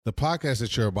The podcast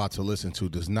that you're about to listen to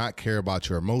does not care about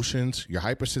your emotions, your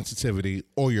hypersensitivity,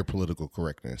 or your political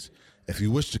correctness. If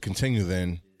you wish to continue,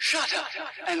 then shut up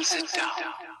and sit down.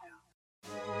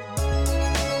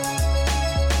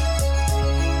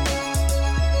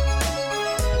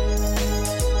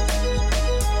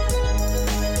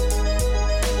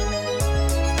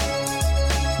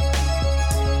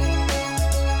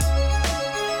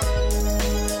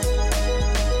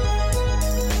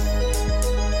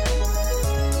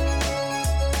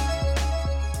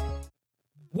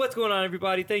 What's going on,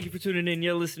 everybody? Thank you for tuning in.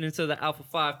 You're listening to the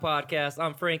A5 podcast.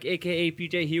 I'm Frank, a.k.a.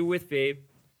 PJ, here with Fabe.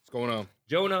 What's going on?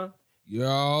 Jonah.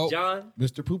 Yo. John.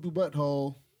 Mr. Poopy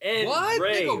Butthole. And What?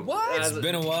 Ray. Nigga, what? It's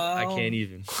been a while. I can't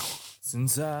even.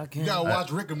 Since I You can. gotta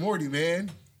watch Rick and Morty, man.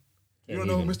 You don't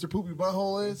know who Mr. Poopy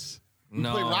Butthole is? We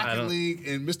No, play I Rocket don't. League,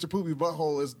 and Mr. Poopy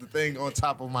Butthole is the thing on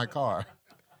top of my car.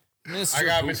 I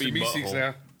got Mr. Meeseeks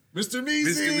now. Mr. Meeseeks.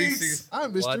 Mr. Meeseeks.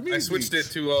 I'm Mr. What? Meeseeks. I switched it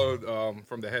to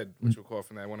from the head, which we'll call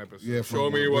from that one episode. Yeah, Show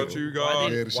from- me what you got.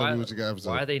 Yeah, to show me what you got.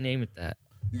 Why they name it that?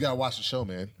 You gotta watch the show,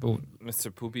 man.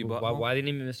 Mr. Poopy Butthole. Why they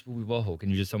name it Mr. Poopy Butthole? Can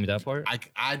you just tell me that part?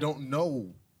 I don't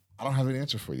know. I don't have an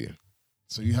answer for you.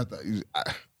 So you have to.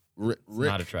 Rick,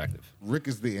 Not attractive. Rick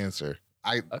is the answer.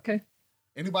 Okay.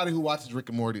 Anybody who watches Rick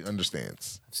and Morty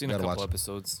understands. I've seen You a gotta couple watch it.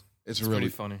 episodes. It's It's really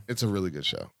pretty funny. It's a really good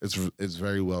show. It's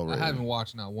very well I written. haven't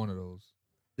watched not one of those.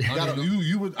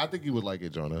 You would. I think you would like it,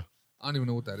 Jonah. I don't even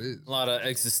know what that is. A lot of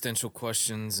existential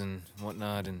questions and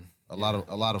whatnot, and A lot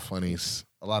of funnies,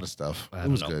 a lot of stuff. I It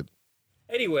don't was know. good.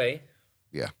 Anyway.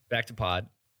 Yeah. Back to pod.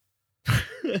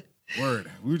 Word.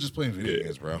 We were just playing video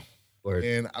games, bro. Word.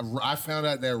 And I found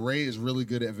out that Ray is really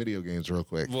good at video games. Real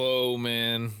quick. whoa,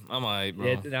 man, I'm alright, bro.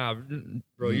 Yeah, nah,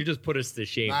 bro, you just put us to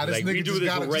shame. Nah, this Like, we nigga do just this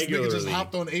got it. This regularly. nigga just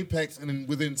hopped on Apex and then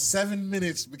within 7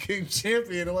 minutes became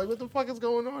champion. I'm like, what the fuck is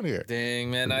going on here?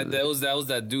 Dang, man, that was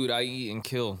that dude. I eat and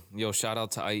kill. Yo, shout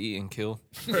out to I eat and kill.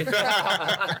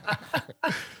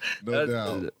 No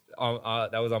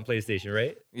doubt. That was on PlayStation,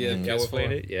 right? Yeah, Y'all were PS4.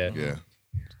 playing it? Yeah.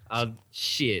 Yeah.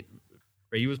 Shit.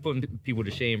 Ray, you was putting people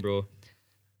to shame, bro.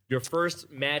 Your first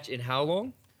match in how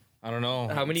long? I don't know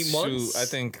How many months? I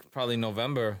think probably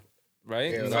November,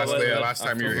 right? Yeah, No, last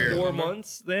time you were here. 4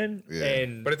 months then? Yeah.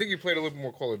 And But I think you played a little bit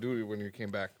more Call of Duty when you came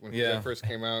back. When Yeah. that first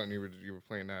came out and you were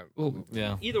playing that.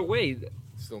 Yeah. either way,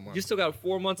 Still months. you still got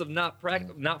 4 months of not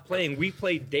playing. We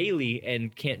played daily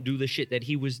and can't do the shit that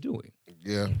he was doing.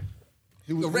 Yeah.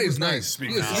 He was, The he Ray's was nice. nice.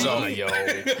 He is So, sweet. yo,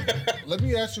 Let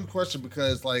me ask you a question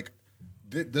because, like,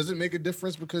 does it make a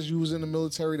difference because you was in the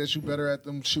military that you better at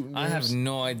them shooting games? I have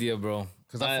no idea, bro.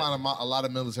 Because I find a lot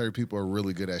of military people are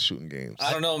really good at shooting games.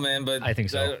 I don't know, man, but I think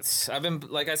so. I've been,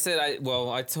 like I said,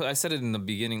 I said it in the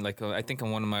beginning, like I think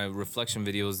on one of my reflection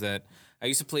videos that I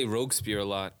used to play Rogue Spear a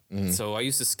lot. So I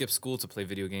used to skip school to play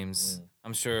video games.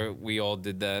 I'm sure we all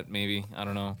did that, maybe. I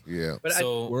don't know. Yeah. But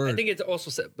So- I think it's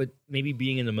also set, but maybe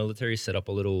being in the military set up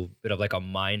a little bit of like a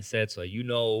mindset, so you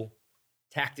know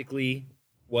tactically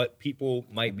what people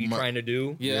might be trying to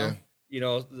do. Yeah. You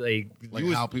know, like Like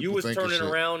you how was, you people was think and turning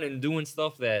shit. around and doing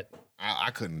stuff that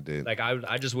I couldn't do. like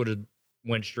I just would have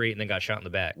went straight and then got shot in the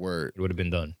back. Word. It would have been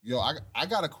done. Yo, I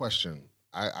got a question.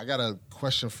 I got a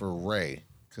question for Ray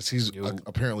because he's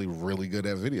apparently really good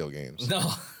at video games. No.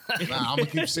 Nah, I'm gonna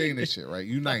keep saying this shit, right?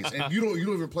 You nice, and you don't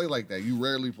even play like that. You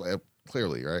rarely play.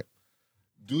 Clearly, right?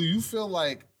 Do you feel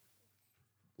like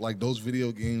those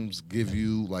video games give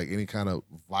you like any kind of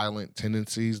violent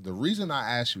tendencies? The reason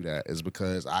I asked you that is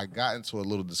because I got into a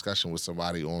little discussion with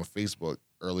somebody on Facebook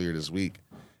earlier this week,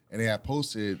 and they had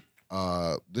posted.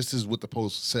 This is what the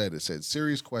post said. It said,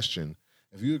 "Serious question.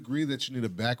 If you agree that you need a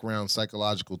background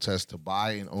psychological test to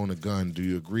buy and own a gun, do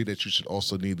you agree that you should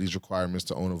also need these requirements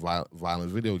to own a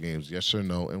violent video games? Yes or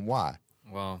no, and why?"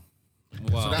 Wow.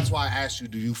 So that's why I asked you,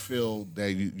 do you feel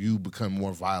that you become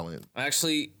more violent?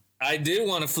 Actually, I did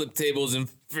want to flip tables and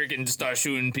freaking start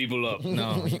shooting people up.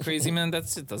 No, you crazy, man? That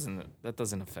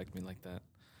doesn't affect me like that.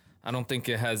 I don't think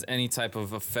it has any type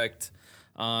of effect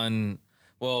on,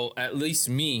 well, at least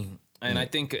me. And I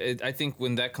think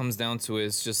when that comes down to it,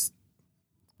 it's just,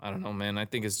 I don't know, man. I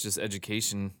think it's just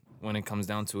education when it comes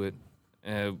down to it,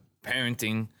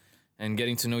 parenting, and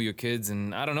getting to know your kids.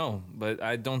 And I don't know, but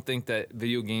I don't think that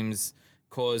video games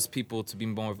cause people to be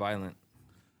more violent.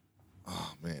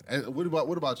 Oh man, and what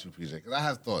about you, PJ? Because I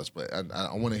have thoughts, but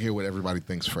I want to hear what everybody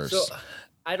thinks first. So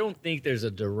I don't think there's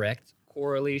a direct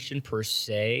correlation per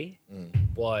se,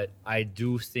 but I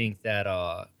do think that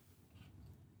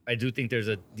there's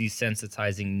a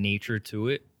desensitizing nature to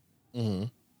it.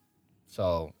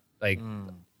 So like,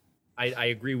 I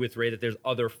agree with Ray that there's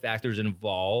other factors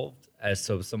involved as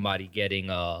to somebody getting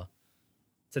to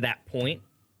that point.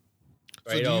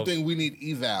 So do you think we need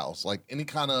evals, like any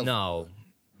kind of No.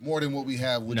 more than what we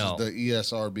have, which No. is the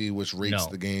ESRB, which rates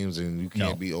No. the games, and you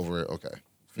can't No. be over it? Okay.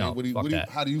 No, fuck that.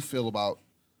 How do you feel about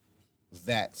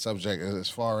that subject as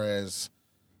far as,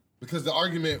 because the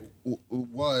argument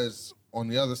was on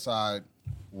the other side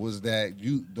was that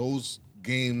those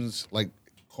games like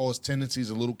cause tendencies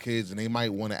of little kids, and they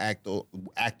might want to act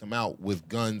them out with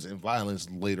guns and violence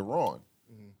later on.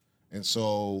 And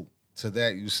so to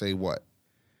that you say what?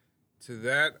 To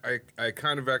that, I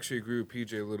kind of actually agree with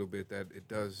PJ a little bit that it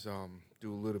does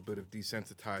do a little bit of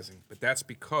desensitizing, but that's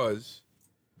because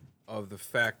of the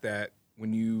fact that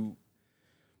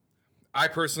I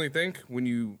personally think when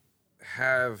you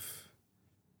have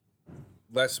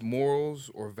less morals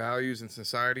or values in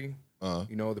society,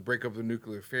 the breakup of the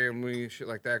nuclear family, shit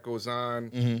like that goes on.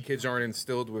 Kids aren't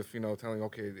instilled with, telling,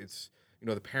 okay, it's,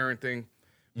 the parenting.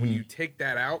 When you take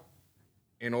that out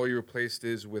and all you replaced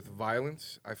is with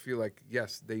violence, I feel like,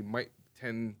 yes, they might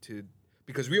tend to,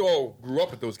 because we all grew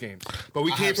up at those games, but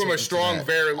we came from a strong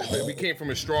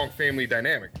family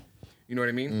dynamic. You know what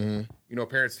I mean?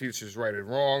 Parents, teachers, right and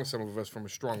wrong. Some of us from a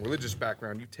strong religious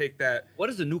background. You take that. What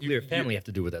does the nuclear family have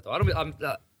to do with that,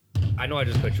 though? I know I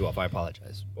just cut you off. I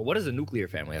apologize. But what does the nuclear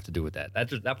family have to do with that?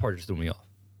 That part just threw me off.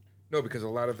 No, because a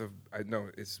lot of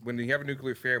it's when you have a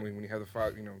nuclear family, when you have the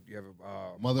father, you have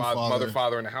a Mother,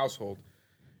 father in the household,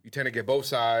 you tend to get both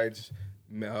sides,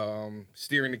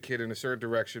 steering the kid in a certain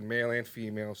direction, male and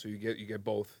female. So you get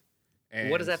both. And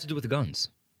What does that have to do with the guns?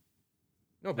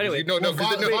 No, Anyway,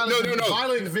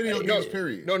 violent video games.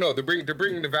 Period. No. They're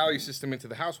bringing the value system into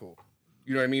the household.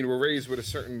 You know what I mean? We're raised with a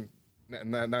certain.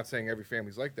 Not saying every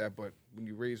family's like that, but when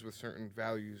you raise with certain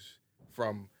values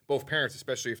from both parents,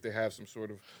 especially if they have some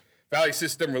sort of value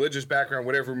system, religious background,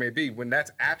 whatever it may be, when that's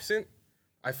absent,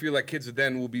 I feel like kids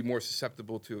then will be more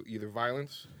susceptible to either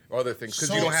violence or other things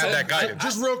because you don't have that guidance.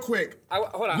 Just real quick.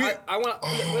 Hold on. I want.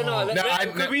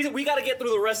 We got to get through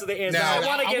the rest of the answer. Now, I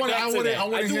want to get back to that.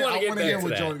 I do want to get back to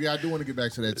that. Jonah, I do want to get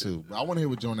back to that too. I want to hear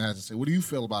what Jonah has to say. What do you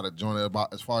feel about it, Jonah?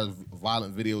 About as far as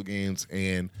violent video games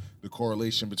and the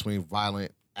correlation between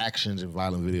violent actions and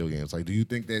violent video games. Like, do you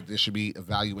think that there should be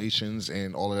evaluations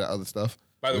and all of that other stuff?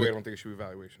 By the way, I don't think it should be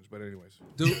evaluations, but anyways.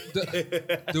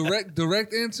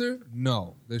 Direct answer,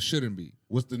 no, there shouldn't be.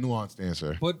 What's the nuanced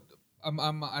answer? But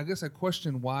I guess I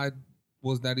question why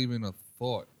was that even a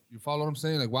thought? You follow what I'm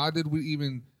saying? Like, why did we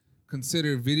even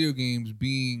consider video games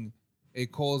being a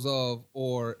cause of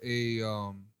or a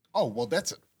Oh, well,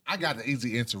 I got the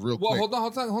easy answer real quick. Well, hold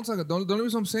on a second. The only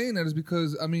reason I'm saying that is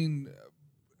because,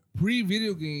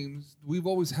 pre-video games, we've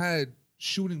always had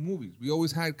shooting movies. We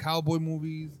always had cowboy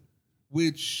movies,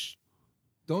 which,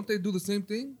 don't they do the same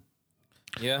thing?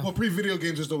 Yeah. Well, pre-video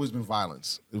games, there's always been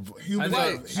violence. I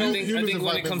think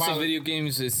when it comes to video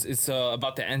games, it's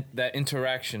about that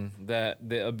interaction, that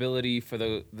the ability for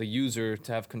the user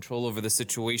to have control over the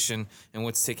situation and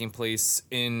what's taking place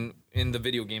in the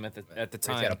video game at the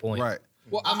time. He's got a point. Right.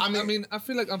 Well, I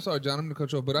feel like, I'm sorry, John, I'm going to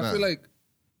cut you off, but I feel like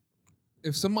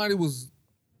if somebody was,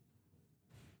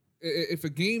 if a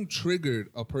game triggered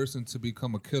a person to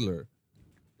become a killer,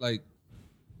 like,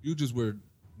 you just were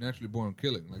naturally born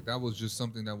killing. Like, that was just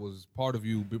something that was part of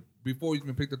you before you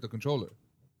even picked up the controller.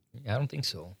 Yeah, I don't think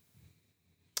so.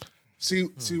 See,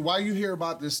 why you hear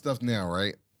about this stuff now,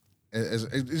 right?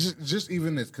 It's just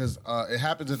even this, because it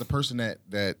happens that the person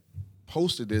that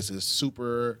posted this is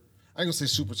super, I ain't gonna say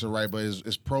super to the right, but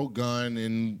is pro-gun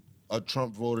and a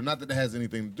Trump voter. Not that it has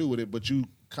anything to do with it, but you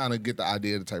kind of get the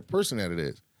idea of the type of person that it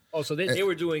is. Oh, so they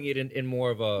were doing it in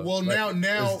more of a why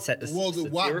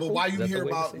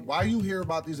you hear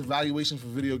about these evaluations for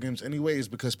video games anyway is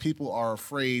because people are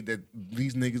afraid that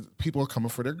these people are coming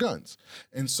for their guns,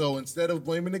 and so instead of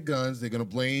blaming the guns, they're gonna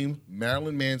blame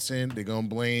Marilyn Manson, they're gonna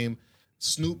blame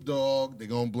Snoop Dogg, they're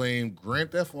gonna blame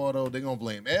Grand Theft Auto, they're gonna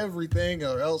blame everything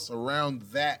else around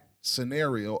that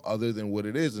scenario other than what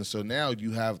it is, and so now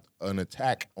you have an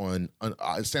attack on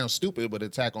it sounds stupid, but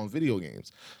attack on video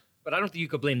games. But I don't think you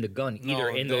could blame the gun either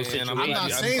in those situations. I'm not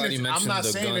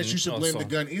saying that you should blame the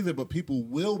gun either, but people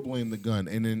will blame the gun.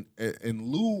 And in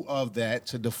lieu of that,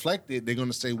 to deflect it, they're going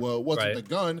to say, well, it wasn't the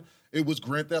gun. It was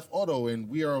Grand Theft Auto, and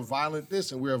we are violent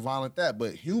this, and we are violent that.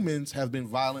 But humans have been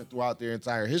violent throughout their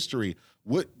entire history.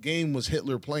 What game was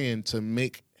Hitler playing to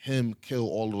make him kill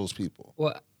all of those people?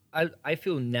 Well, I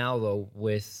feel now, though,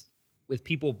 with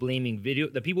people blaming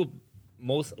the people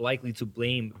most likely to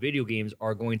blame video games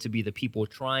are going to be the people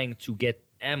trying to get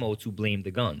ammo to blame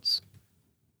the guns.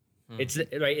 It's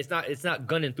right. It's not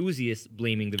gun enthusiasts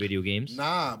blaming the video games.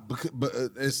 Nah, but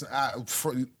it's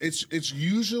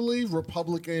usually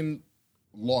Republican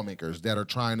lawmakers that are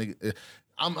trying to.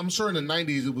 I'm sure in the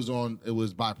 90s it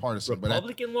was bipartisan.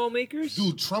 Republican lawmakers?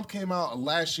 Dude, Trump came out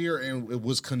last year and it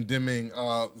was condemning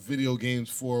video games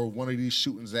for one of these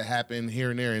shootings that happened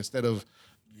here and there. Instead of,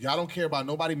 y'all don't care about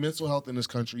nobody mental health in this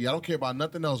country. Y'all don't care about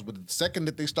nothing else. But the second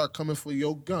that they start coming for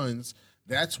your guns,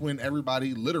 that's when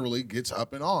everybody literally gets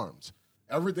up in arms.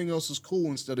 Everything else is cool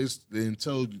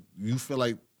until you feel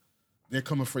like they're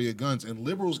coming for your guns. And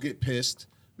liberals get pissed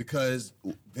because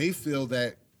they feel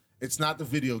that it's not the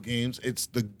video games, it's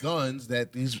the guns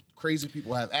that these crazy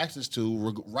people have access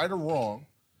to, right or wrong.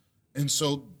 And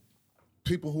so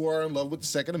people who are in love with the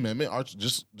Second Amendment are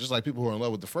just like people who are in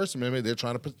love with the First Amendment, they're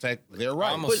trying to protect their rights.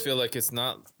 I almost feel like it's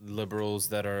not liberals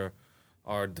that are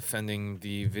defending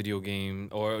the video game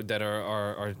or that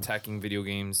are attacking video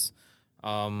games.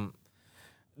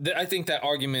 I think that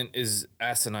argument is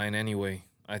asinine anyway.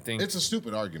 I think it's a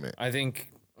stupid argument. I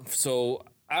think so.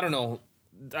 I don't know.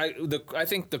 I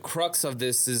think the crux of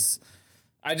this is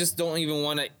I just don't even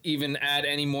want to even add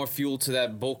any more fuel to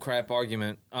that bullcrap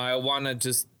argument. I want to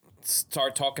just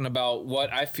start talking about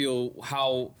what I feel,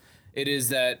 how it is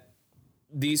that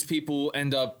these people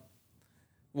end up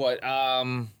with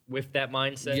that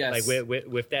mindset, yes. like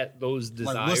with those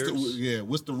desires. Like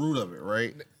what's the root of it,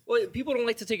 right? Well, people don't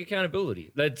like to take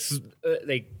accountability. Let's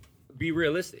be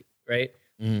realistic, right?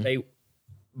 Mm-hmm. Like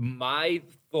my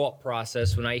thought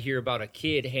process when I hear about a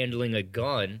kid handling a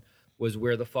gun was,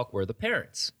 where the fuck were the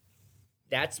parents?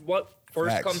 That's what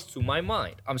first comes to my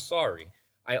mind. I'm sorry.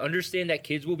 I understand that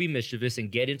kids will be mischievous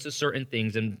and get into certain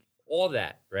things and all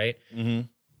that, right?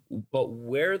 Mm-hmm. But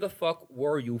where the fuck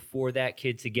were you for that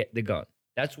kid to get the gun?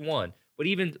 That's one. But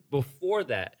even before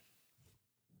that,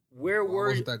 where were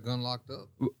was that gun locked up?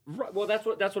 Right, well, that's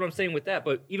what I'm saying with that.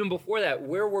 But even before that,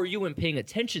 where were you in paying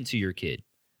attention to your kid,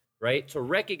 right? To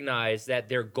recognize that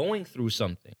they're going through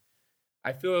something.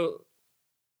 I feel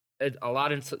a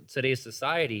lot in today's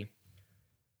society,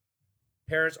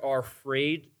 parents are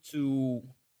afraid to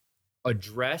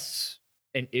address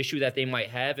an issue that they might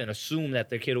have and assume that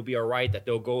their kid will be all right, that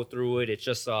they'll go through it. It's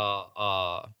just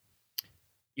part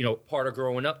of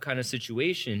growing up kind of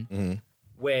situation. Mm-hmm.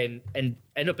 And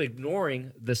end up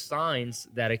ignoring the signs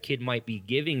that a kid might be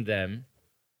giving them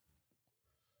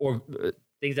or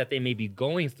things that they may be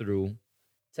going through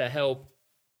to help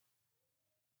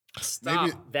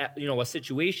stop a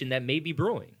situation that may be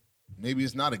brewing. Maybe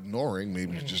it's not ignoring,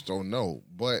 maybe you just don't know.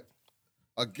 But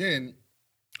again,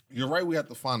 you're right, we have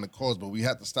to find the cause, but we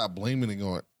have to stop blaming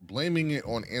it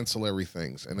on ancillary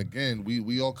things. And again,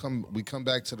 we come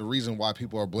back to the reason why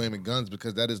people are blaming guns,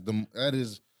 because that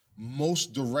is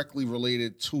most directly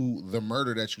related to the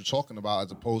murder that you're talking about,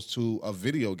 as opposed to a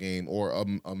video game or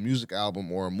a music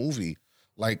album or a movie.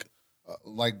 Like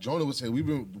Jonah would say,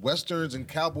 Westerns and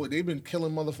cowboy, they've been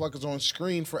killing motherfuckers on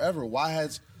screen forever.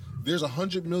 There's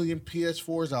 100 million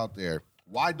PS4s out there.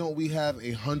 Why don't we have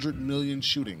 100 million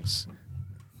shootings?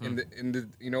 All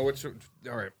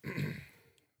right.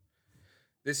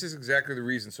 This is exactly the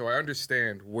reason. So I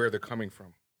understand where they're coming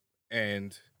from,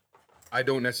 and I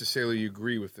don't necessarily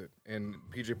agree with it. And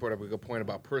PJ brought up a good point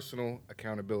about personal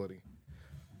accountability.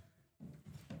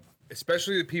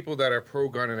 Especially the people that are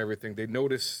pro-gun and everything, they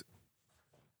notice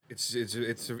it's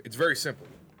very simple.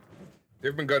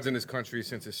 There have been guns in this country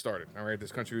since it started. All right,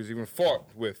 this country was even fought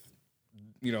with,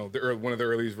 one of the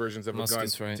earliest versions of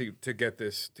muskets, a gun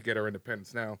right, to get our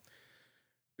independence. Now,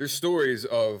 there's stories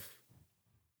of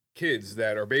kids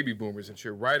that are baby boomers and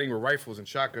shit riding with rifles and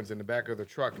shotguns in the back of the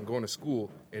truck and going to school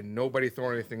and nobody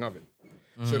throwing anything of it.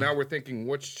 Mm-hmm. So now we're thinking,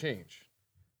 what's changed?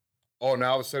 Oh,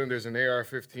 now all of a sudden there's an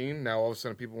AR-15. Now all of a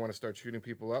sudden people want to start shooting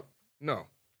people up. No,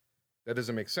 that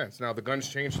doesn't make sense. Now the guns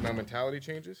change, so now mentality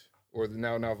changes, or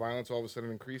now violence all of a sudden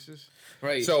increases.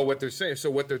 Right. So what they're saying,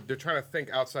 they're trying to think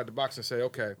outside the box and say,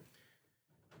 okay,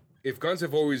 if guns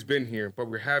have always been here, but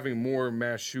we're having more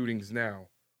mass shootings now,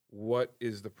 what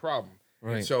is the problem?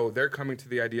 Right. And so they're coming to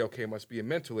the idea, okay, it must be a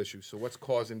mental issue. So what's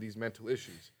causing these mental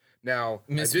issues? Now,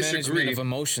 mismanagement of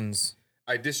emotions.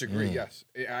 I disagree, yes.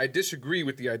 I disagree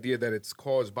with the idea that it's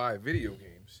caused by video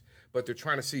games, but they're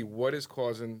trying to see what is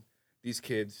causing these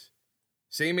kids,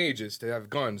 same ages, to have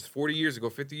guns 40 years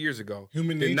ago, 50 years ago.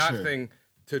 Human nature. They're not thing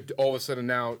to all of a sudden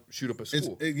now shoot up a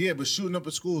school. But shooting up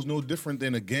a school is no different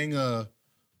than a gang of,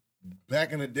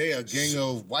 back in the day, a gang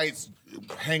of whites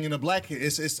hanging a black kid.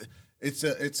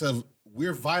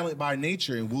 We're violent by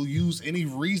nature, and we'll use any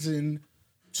reason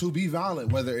to be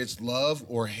violent, whether it's love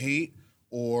or hate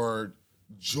or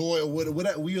joy or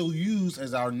whatever. We'll use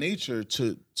as our nature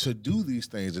to do these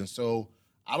things. And so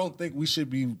I don't think we should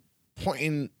be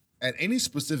pointing at any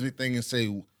specific thing and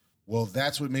say Well,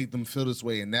 that's what made them feel this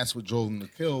way, and that's what drove them to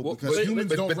kill. Well, Because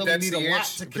humans don't really that's need the a lot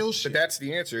answer- to kill but, shit. But that's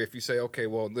the answer. If you say, okay,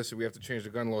 well, listen, we have to change the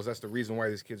gun laws. That's the reason why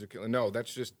these kids are killing. No,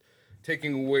 that's just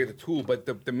taking away the tool. But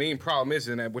the main problem is,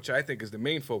 and which I think is the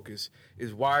main focus,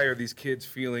 is why are these kids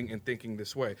feeling and thinking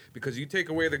this way? Because you take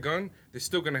away the gun, they're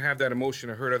still going to have that emotion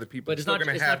to hurt other people. But it's still not,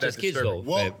 going it's to have not that just kids, though. disturbance.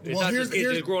 Well, It's well, not here's just kids,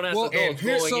 it's grown-ass well, adults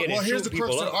here's going in and here's the shooting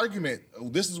crux people of the up. argument.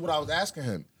 This is what I was asking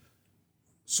him.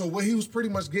 So what he was pretty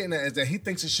much getting at is that he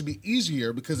thinks it should be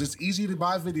easier because it's easy to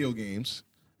buy video games.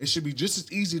 It should be just as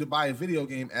easy to buy a video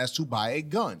game as to buy a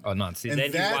gun. Oh, no. See, and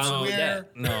then that's you where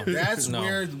No. that's No.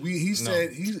 where he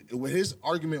said what his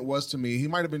argument was to me. He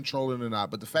might have been trolling or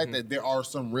not, but the fact that there are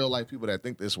some real life people that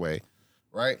think this way,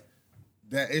 right?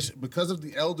 That it's because of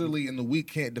the elderly and the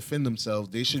weak can't defend themselves.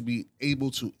 They should be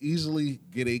able to easily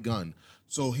get a gun.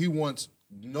 So he wants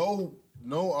no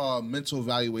mental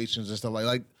evaluations and stuff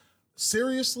like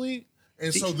seriously.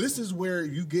 And so this is where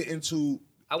you get into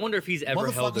I wonder if he's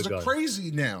ever held a motherfuckers gun. are crazy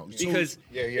now. Because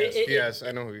Yes,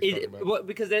 I know who you're talking about. Well,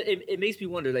 because it makes me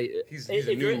wonder, like, He's if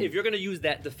a you're new- if you're gonna use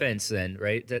that defense, then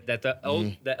right, that the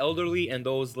elderly and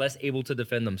those less able to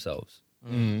defend themselves,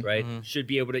 right, should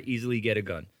be able to easily get a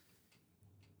gun.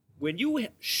 When you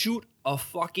shoot a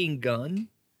fucking gun,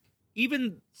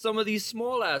 even some of these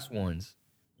small ass ones,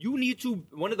 you need to.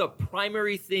 One of the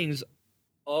primary things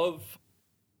of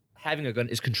having a gun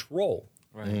is control.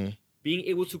 Right. Being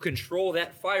able to control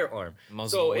that firearm.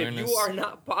 Muzzle So awareness. if you are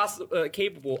not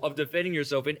capable of defending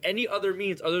yourself in any other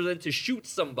means other than to shoot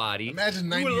somebody, Imagine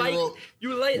you would 90-year-old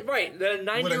you like right the with a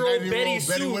 9-year-old Betty with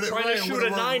Sue it, trying right, to shoot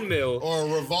with a 9mm. or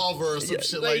a revolver or some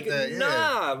shit like that. Yeah.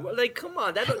 Nah, like come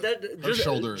on, that just,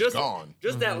 shoulder is just, gone.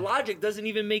 Just that logic doesn't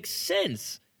even make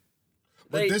sense.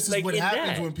 But this is what in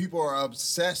happens that. when people are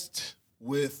obsessed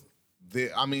with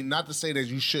I mean, not to say that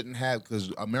you shouldn't have,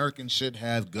 because Americans should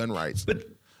have gun rights.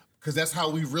 Because that's how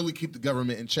we really keep the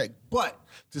government in check. But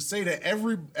to say that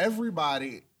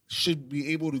everybody should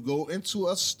be able to go into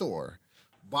a store,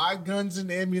 buy guns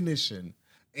and ammunition,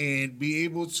 and be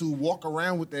able to walk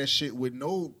around with that shit with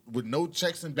no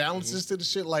checks and balances to the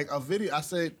shit, like a video. I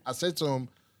said to him,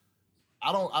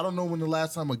 I don't know when the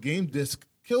last time a game disc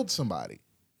killed somebody.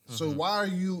 So why are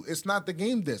you? It's not the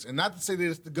game disc, and not to say that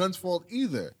it's the gun's fault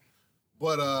either.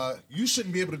 But you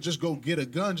shouldn't be able to just go get a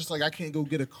gun, just like I can't go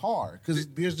get a car, because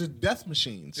there's just death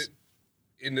machines.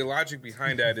 And the logic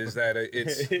behind that is that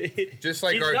it's just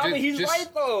like our He's right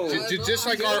though. just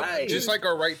like He's our right. just like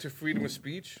our right to freedom of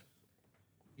speech.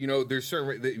 You know, there's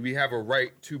certain we have a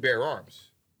right to bear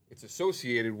arms. It's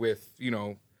associated with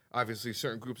obviously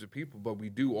certain groups of people, but we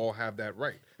do all have that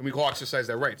right, and we can all exercise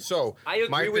that right. So I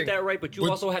agree with that right, but you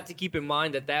also have to keep in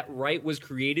mind that right was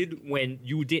created when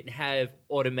you didn't have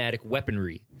automatic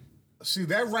weaponry. See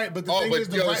that right, but the thing is,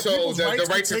 the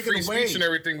right to free away. speech and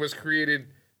everything was created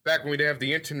back when we didn't have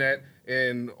the internet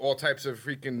and all types of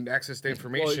freaking access to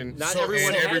information. Not So- everyone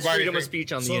and has everybody freedom of think-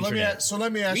 speech on So the internet.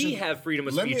 let me ask you. We have freedom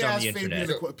of let me speech on ask the Fabian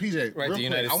internet. PJ, Right, real the quick,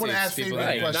 United I want to States, ask people Fabian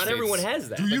a in the question. Not everyone has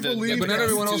that. Do you But the- believe? but But not the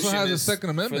everyone also Constitution has a is Second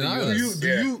Amendment for the either.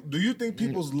 US. Do you think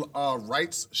people's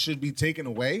rights should be taken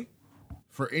away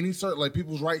for any certain, like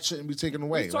people's rights shouldn't be taken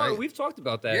away? Right? We've talked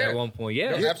about that Yeah. at one point.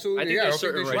 Yeah, No, absolutely, I think yeah, I there's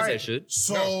don't think certain they rights should. that should.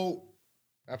 So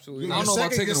Absolutely, I don't know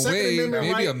about taking away,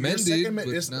 maybe amended, but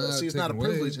it's not see, it's not a taken away.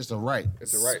 privilege, it's a right.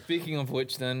 it's a right. Speaking of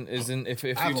which, then isn't if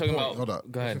you're I have a talking point. about Hold up.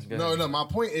 go ahead. No, my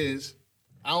point is,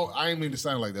 I ain't mean to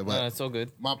sound like that, but No, it's all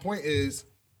good. my point is,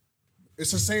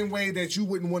 it's the same way that you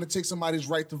wouldn't want to take somebody's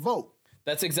right to vote.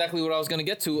 That's exactly what I was gonna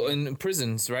get to in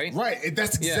prisons, right? Right.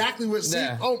 That's Yeah. exactly what. See,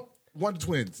 Yeah. Wonder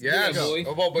Twins. Yeah, There you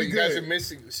go. boy. but We you guys good. are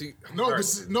missing. See, No, all but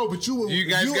right. you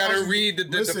guys gotta actually- read the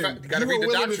listen, you gotta you read were the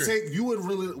willing to doctrine. take. You would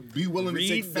really be willing to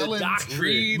take Read the felons. doctrine.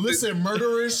 Read the- Listen,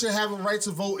 murderers should have a right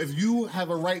to vote. If you have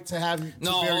a right to have to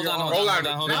No, bear hold your on, arms. Hold on.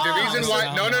 hold The on. reason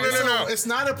why? No. So it's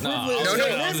not a privilege. I was No, gonna-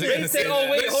 no. I was They gonna say, say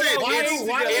oh wait, hold Listen, on.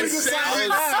 Why do we it decide sounds-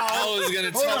 now? I was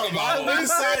gonna Hold talk on, why about. do we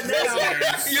decide now?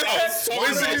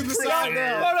 Why do we decide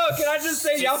now? Hold on, can I just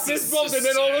say y'all fist bumped and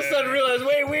then all of a sudden realize,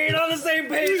 wait, we ain't on the same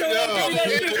page. Hold on, give me that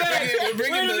shit back.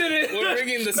 We're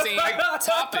bringing the same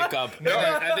topic up. And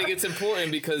I think it's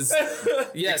important because,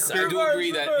 yes, I do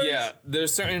agree that, yeah,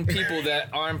 there's certain people that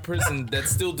are in prison that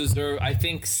still deserve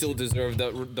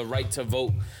the right to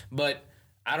vote. But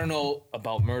I don't know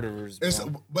about murderers, bro.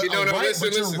 But No, no, right, listen,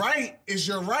 but listen. your right is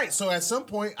your right. So at some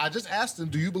point, I just asked him,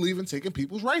 do you believe in taking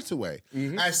people's rights away?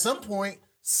 Mm-hmm. At some point,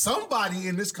 somebody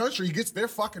in this country gets their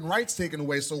fucking rights taken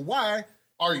away. So why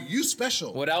are you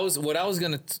special? What I was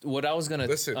gonna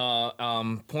Listen.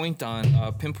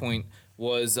 pinpoint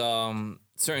was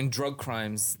certain drug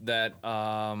crimes that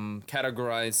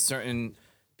categorize certain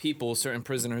people, certain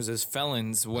prisoners as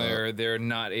felons, where they're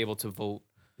not able to vote.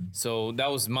 So that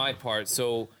was my part.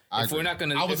 So I if we're agree. not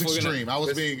gonna, I was if we're extreme. gonna, I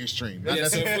was being extreme. Not yeah,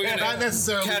 so if necessarily, we're gonna not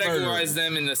necessarily categorize murder.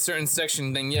 them in a certain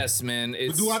section, then yes, man.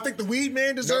 It's, Do I think the weed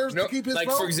man deserves No, to keep his like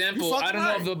vote? for You example, fucking I don't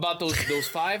right. know about those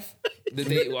 5. Did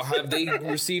they have they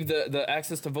received the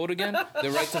access to vote again?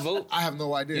 The right to vote? I have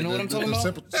no idea. You know what I'm talking about?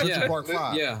 Central Yeah. Park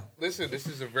 5. Yeah. Listen, this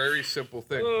is a very simple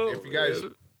thing. If you guys,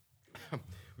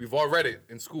 we've all read it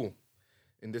in school,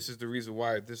 and this is the reason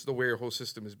why. This is the way our whole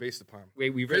system is based upon.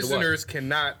 Wait, we've read what? Prisoners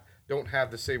don't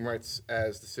have the same rights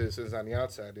as the citizens on the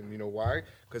outside, and you know why?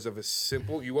 Because of a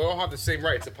simple. You all have the same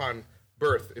rights upon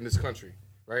birth in this country,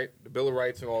 right? The Bill of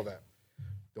Rights and all that.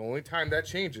 The only time that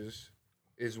changes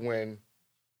is when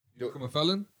You become a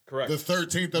felon? correct. The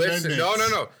 13th Listen,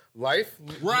 Amendment. no. Life.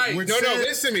 Right. Which No, said-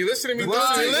 listen to me. Listen to me.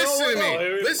 Right. Listen to No, me.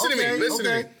 no. Listen to me. Okay, Listen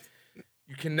to okay. me.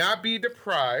 You cannot be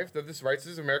deprived of this rights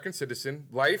as an American citizen,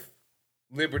 life,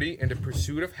 liberty, and the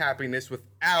pursuit of happiness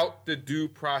without the due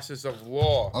process of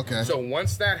law. Okay. So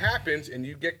once that happens and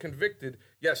you get convicted,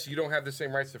 yes, you don't have the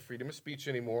same rights to freedom of speech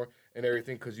anymore and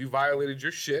everything because you violated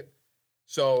your shit.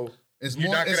 So It's you're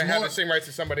more- not going it's to have more- the same rights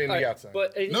as somebody on the outside.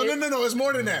 But No. It's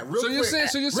more than that. Real So quick. you're saying-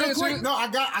 so you're Real saying- so quick. you- No,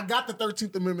 I got the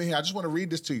 13th Amendment here. I just want to read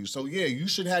this to you. So yeah, you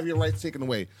should have your rights taken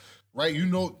away, right? You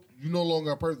no longer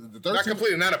a person. The 13th, not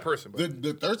completely, not a person, but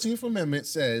The 13th Amendment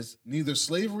says neither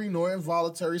slavery nor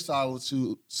involuntary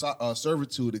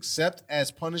servitude, except as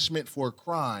punishment for a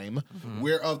crime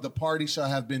whereof the party shall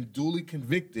have been duly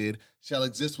convicted, shall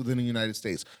exist within the United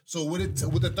States. So with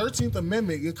the 13th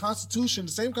Amendment, your Constitution,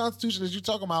 the same Constitution as you're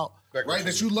talking about, right?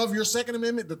 That you love your Second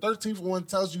Amendment. The 13th one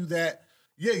tells you that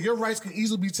your rights can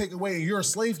easily be taken away, and you're a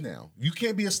slave now. You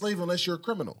can't be a slave unless you're a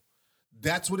criminal.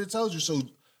 That's what it tells you. So.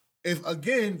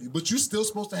 But you're still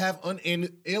supposed to have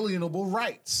unalienable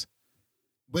rights.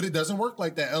 But it doesn't work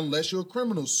like that unless you're a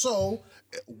criminal. So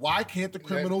why can't the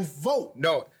criminal vote?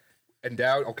 no.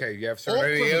 Endowed, okay, you have All certain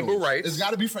unalienable criminals. rights. It's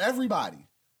got to be for everybody.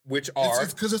 Which are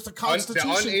It's because it's the Constitution.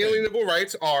 the thing. unalienable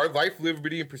rights are life,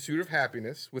 liberty, and pursuit of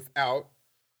happiness without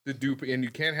the due, and you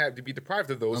can't have to be deprived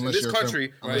of those Unless in this you're a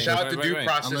country unless without you're- the due right.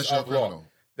 process Unless you're a of law. criminal.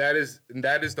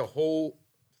 That is the whole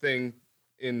thing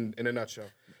in a nutshell.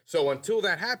 So until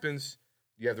that happens,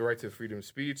 you have the right to freedom of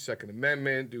speech, Second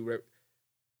Amendment,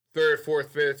 third,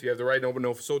 fourth, fifth. You have the right.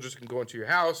 No soldiers can go into your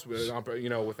house, without a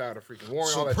freaking warrant. all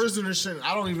So that shit. prisoners shouldn't.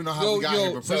 I don't even know how we got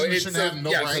here, but so prisoners it's shouldn't have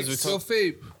no yeah, rights. So,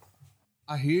 Fabe,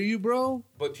 I hear you, bro.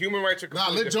 But human rights are Nah,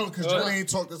 completely let Joe, different. because Joe ain't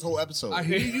talked this whole episode. I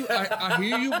hear you. I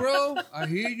hear you, bro. I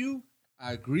hear you.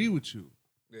 I agree with you.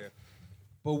 Yeah.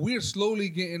 But we're slowly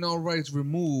getting our rights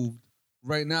removed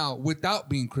right now without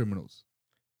being criminals.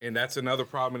 And that's another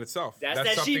problem in itself. That's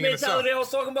that something sheep in itself. mentality I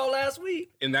was talking about last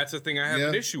week. And that's the thing I have Yeah.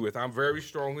 an issue with. I'm very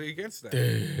strongly against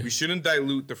that. We shouldn't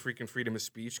dilute the freaking freedom of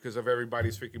speech because of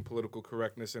everybody's freaking political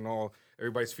correctness and all.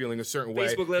 Everybody's feeling a certain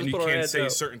way, Facebook, let's and you put our can't heads say up.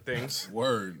 certain things.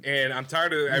 Word. And I'm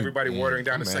tired of everybody watering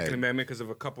down I'm the Second mad. Amendment because of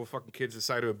a couple of fucking kids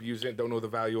decide to abuse it and don't know the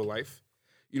value of life.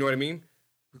 You know what I mean?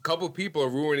 A couple of people are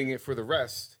ruining it for the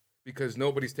rest because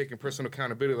nobody's taking personal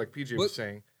accountability, like PJ was But-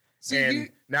 saying. See, And here-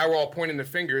 now we're all pointing the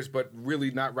fingers, but really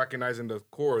not recognizing the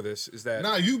core of this is that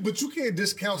Nah, but you can't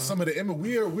discount some of the image.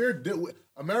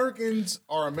 Americans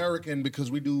are American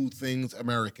because we do things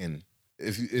American.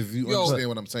 If you Yo, understand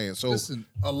what I'm saying, so listen.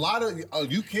 a lot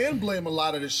of you can blame a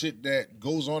lot of the shit that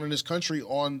goes on in this country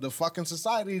on the fucking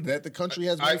society that the country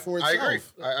has made for I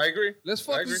itself. agree. I agree. Let's I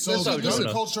fucking- agree. So Let's the talk- gun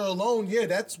listen. culture alone,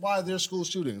 that's why there's school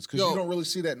shootings because Yo, you don't really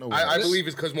see that nowhere. I else. believe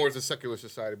it's because more it's a secular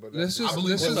society, but Let's I just believe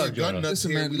let's we're just gun nuts listen,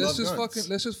 here. man. We Let's love just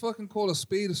guns. fucking call a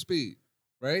spade,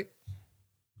 right?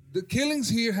 The killings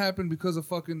here happen because of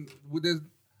fucking.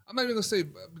 I'm not even gonna say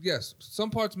yes.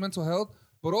 Some parts mental health,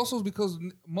 but also because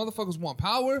motherfuckers want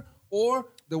power or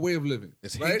the way of living.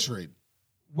 It's right? hatred.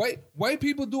 White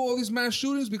people do all these mass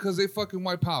shootings because they fucking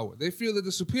white power. They feel that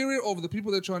they're superior over the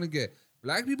people they're trying to get.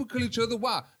 Black people kill each other.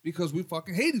 Why? Because we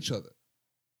fucking hate each other.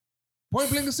 Point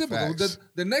blank and simple. Facts.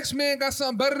 The next man got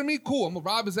something better than me. Cool. I'm gonna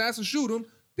rob his ass and shoot him.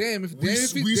 Damn if We he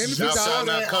just dies. saw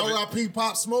not that covered. R.I.P.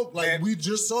 Pop Smoke. Like And- we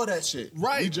just saw that shit.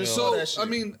 Right. We just so saw that shit. I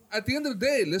mean, at the end of the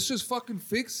day, let's just fucking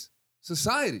fix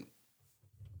society.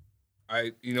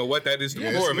 you know what? That is the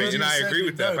Yeah, core it's of it, and easier I said agree than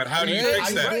with that. done. But how do you Yeah, fix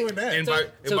I'm that? doing that.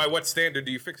 And by what standard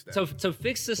do you fix that? So to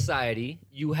fix society,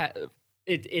 you have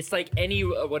it's like any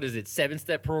what is it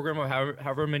 7-step program or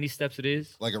however many steps it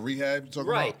is. like a rehab. You talking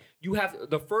Right. about? You have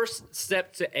the first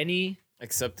step to any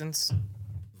Acceptance.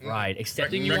 right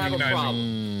accepting you have a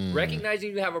problem,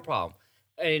 recognizing you have a problem,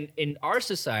 and in our That's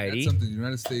society. something the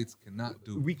United States cannot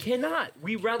do. We cannot.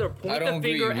 We rather I point the don't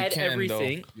agree. finger We at can,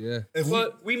 everything. Yeah. If we-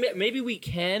 But maybe we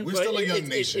can. We're but still a young it's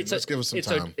nation. Let's give us some it's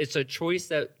time. it's a choice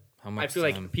that How I much feel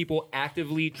time? like people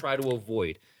actively try to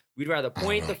avoid. We'd rather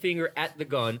point the finger at the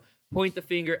gun, point the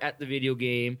finger at the video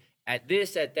game, at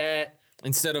this, at that.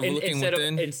 Instead of looking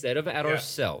within. Instead of at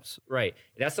ourselves. Right.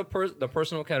 That's the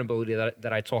personal accountability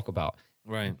that I talk about.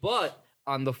 Right. But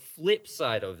on the flip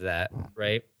side of that,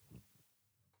 right?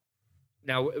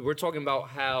 Now we're talking about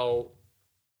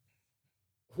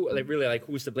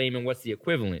who's to blame and what's the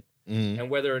equivalent, and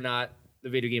whether or not the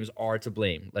video games are to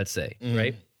blame. Let's say,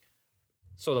 right?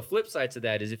 So the flip side to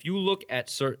that is if you look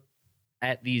at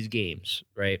these games,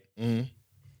 right?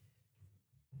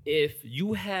 If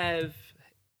you have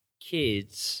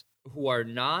kids who are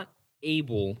not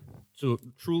able to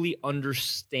truly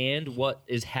understand what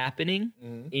is happening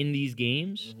in these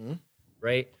games,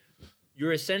 right?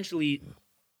 You're essentially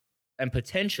and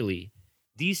potentially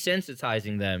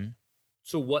desensitizing them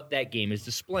to what that game is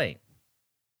displaying,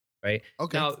 right?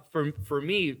 Okay. Now, for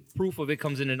me, proof of it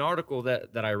comes in an article that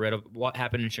I read of what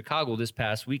happened in Chicago this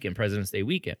past weekend, President's Day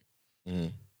weekend,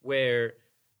 where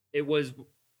it was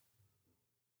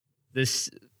this,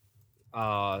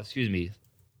 one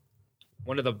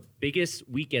of the biggest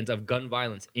weekends of gun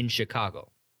violence in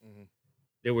Chicago.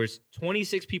 There was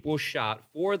 26 people shot,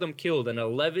 4 of them killed, and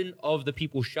 11 of the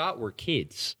people shot were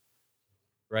kids,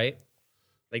 right?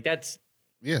 Like that's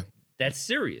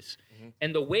serious.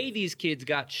 And the way these kids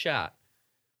got shot,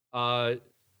 2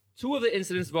 of the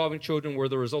incidents involving children were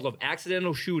the result of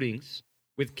accidental shootings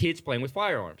with kids playing with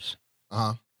firearms.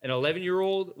 An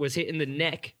 11-year-old was hit in the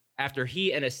neck after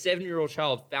he and a 7-year-old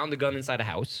child found the gun inside a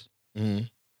house, and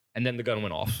then the gun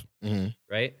went off,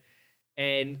 right?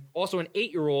 And also an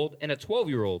 8-year-old and a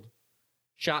 12-year-old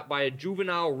shot by a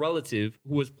juvenile relative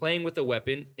who was playing with a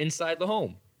weapon inside the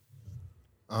home.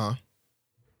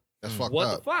 That's fucked What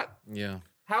up. the fuck? Yeah.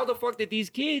 How the fuck did these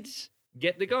kids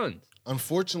get the guns?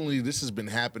 Unfortunately, this has been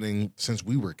happening since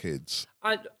we were kids.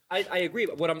 I agree,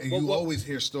 but You always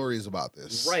hear stories about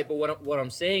this. right? But what I'm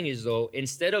saying is though,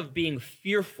 instead of being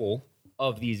fearful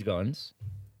of these guns,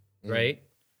 right?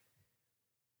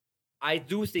 I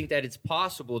do think that it's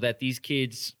possible that these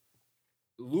kids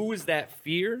lose that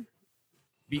fear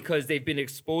because they've been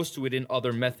exposed to it in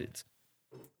other methods.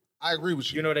 I agree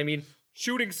with you. You know what I mean?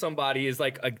 Shooting somebody is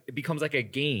like it becomes like a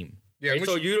game. Yeah, right? which-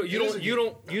 So you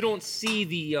it don't see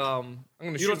the you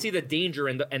don't shoot- see the danger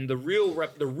and the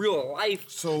real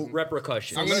life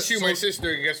repercussions. I'm gonna shoot my So-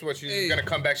 sister, and guess what? She's gonna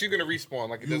come back. She's gonna respawn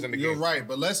like it does in the You're game. right,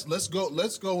 but let's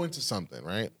go into something,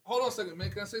 right? Hold on a second, man.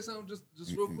 Can I say something just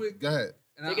real quick? Go ahead.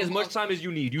 And Take as much time as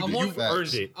you need. You've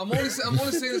earned it. I'm only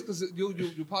saying this because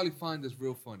you'll probably find this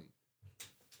real funny.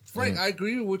 Frank, I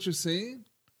agree with what you're saying,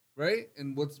 right?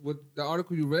 And what the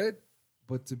article you read,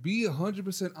 but to be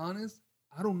 100% honest,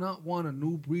 I do not want a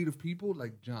new breed of people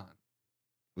like John.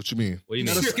 What you mean? What do you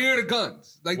That mean? are scared of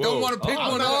guns. Like don't want to pick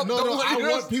one up. No, don't I you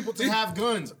know? want people to have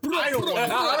guns. I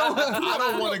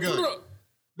don't want a gun.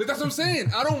 But that's what I'm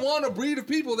saying. I don't want a breed of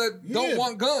people that don't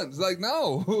want guns. Like,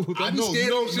 no. Don't I be know scared you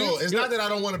don't of know. shit. It's not that I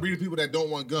don't want to breed of people that don't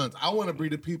want guns. I want to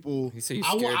breed of people. said he's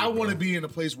I scared, want to be in a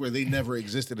place where they never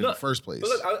existed in the first place. But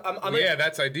look, I'm Yeah,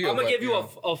 that's ideal. I'm gonna but, give you know.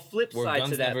 a flip Where side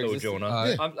guns to that never though, existed.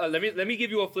 Jonah. Let me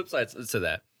give you a flip side to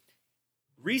that.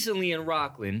 Recently in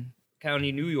Rockland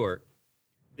County, New York,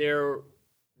 there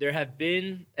have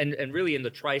been and really in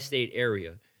the tri-state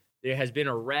area, there has been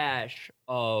a rash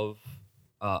of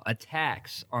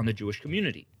attacks on the Jewish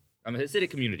community. I mean, Hasidic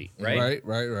community, right?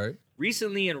 Right.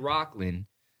 Recently in Rockland,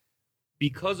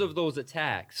 because of those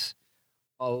attacks,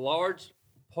 a large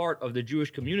part of the Jewish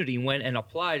community went and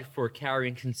applied for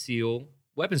carrying concealed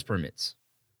weapons permits.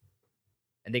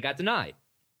 And they got denied.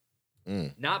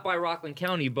 Not by Rockland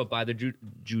County, but by the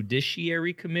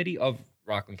Judiciary Committee of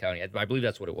Rockland County. I believe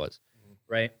that's what it was,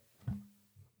 right?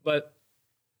 But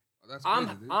That's crazy,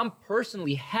 dude. I'm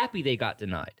personally happy they got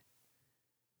denied.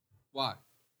 Why?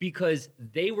 Because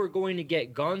they were going to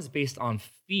get guns based on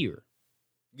fear.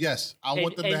 yes, I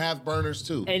want them to have burners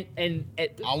too. I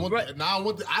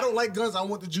don't like guns. I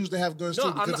want the Jews to have guns No, too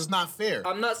I'm because not- it's not fair.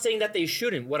 I'm not saying that they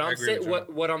shouldn't. What I'm agree saying, with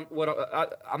John.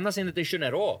 I'm not saying that they shouldn't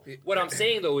at all. What I'm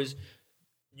saying though is,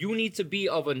 you need to be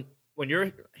when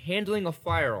you're handling a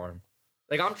firearm.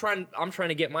 Like I'm trying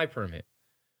to get my permit.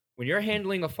 When you're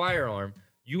handling a firearm,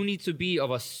 you need to be of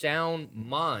a sound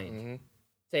mind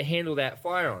to handle that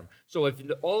firearm. So if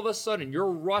all of a sudden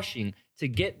you're rushing to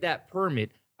get that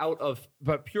permit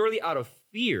but purely out of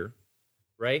fear,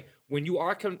 right? When you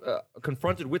are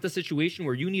confronted with a situation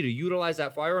where you need to utilize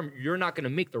that firearm, you're not going to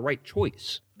make the right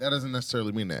choice. That doesn't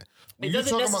necessarily mean that. When It you're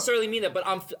doesn't talking necessarily mean that, but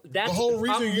that's the whole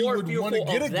reason I'm you more would want to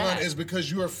fearful get a of gun that. is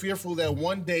because you are fearful that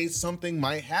one day something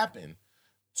might happen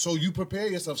So you prepare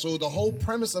yourself. So the whole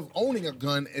premise of owning a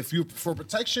gun, if you for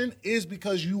protection, is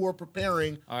because you are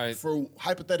preparing for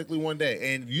hypothetically one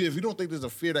day. And if you don't think there's a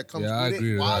fear that comes with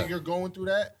it while you're going through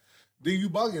that, then you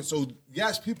bugging. So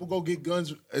yes, people go get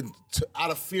guns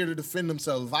out of fear to defend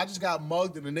themselves. If I just got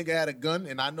mugged and a nigga had a gun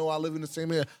and I know I live in the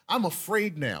same area, I'm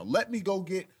afraid now.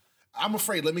 I'm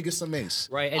afraid. Let me get some mace.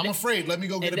 Right. I'm afraid. Let me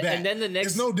go get a bat. And then the next,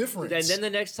 there's no difference. And then the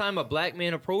next time a black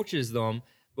man approaches them,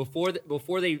 before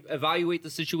they evaluate the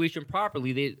situation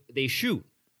properly, they shoot.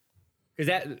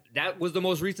 Because that was the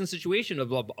most recent situation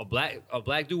of a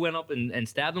black dude went up and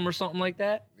stabbed him or something like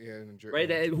that. Yeah,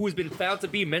 right. Who's been found to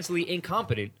be mentally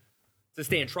incompetent to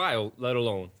stand trial, let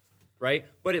alone, right?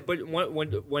 But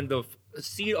when the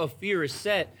seed of fear is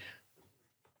set,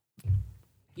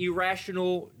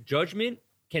 irrational judgment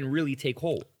can really take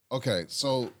hold. Okay,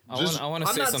 so I want to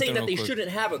I'm say not something saying that real they quick. shouldn't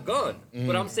have a gun,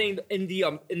 but I'm saying in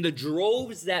the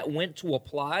droves that went to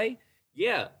apply,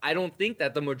 yeah, I don't think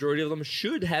that the majority of them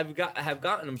should have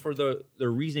gotten them for the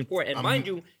reason for it. And mind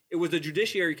you, it was the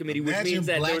Judiciary Committee, which means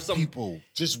that there was some people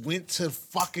just went to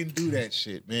fucking do that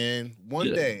shit, man. One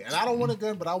day, and I don't want a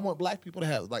gun, but I want black people to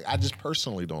have. Like, I just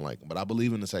personally don't like them, but I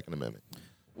believe in the Second Amendment.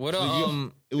 What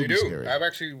it would be scary. I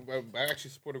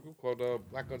actually support a group called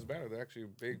Black Guns Matter. They're actually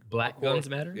big. Black Guns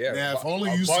Matter. Yeah. Now, if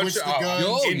only you switched the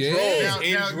guns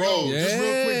in droves. Just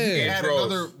real quick, you can add droves.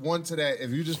 another one to that.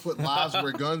 If you just put lives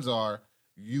where guns are,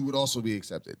 you would also be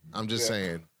accepted. I'm just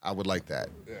saying, I would like that.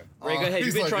 Yeah. Ray, go ahead.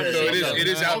 You've been he's trying like, to no, say it is- something. It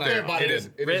is out there. Okay,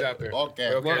 It is out there.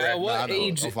 Okay. Well, at what Nah, I know.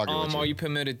 age I'm fucking with you. are you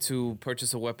permitted to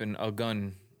purchase a weapon, a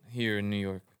gun here in New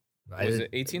York? Was it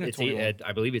 18 or It's 21?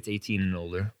 I believe it's 18 and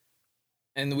older.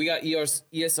 And we got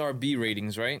ESRB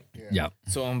ratings, right? Yeah.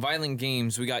 So on violent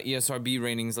games, we got ESRB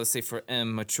ratings, let's say for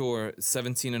M, mature,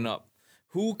 17 and up.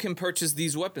 Who can purchase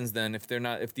these weapons then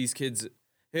if these kids,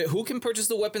 who can purchase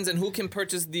the weapons and who can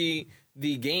purchase the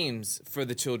games for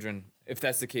the children, if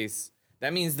that's the case?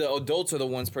 That means the adults are the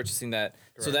ones purchasing that.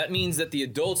 Correct. So that means that the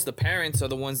adults, the parents, are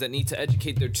the ones that need to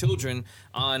educate their children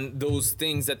on those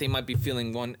things that they might be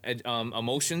feeling. One,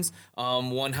 emotions.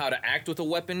 One, how to act with a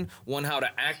weapon. One, how to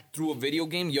act through a video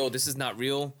game. Yo, this is not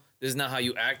real. This is not how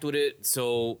you act with it.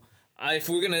 So if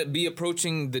we're going to be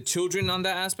approaching the children on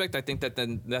that aspect, I think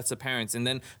that's the parents. And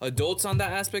then adults on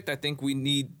that aspect, I think we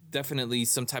need definitely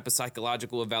some type of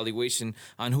psychological evaluation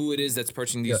on who it is that's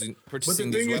purchasing these But the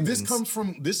thing weapons. is, this comes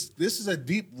from this is a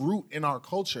deep root in our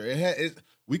culture.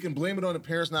 We can blame it on the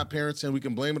parents not parenting. We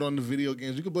can blame it on the video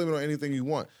games. You can blame it on anything you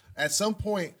want. At some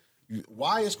point,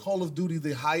 why is Call of Duty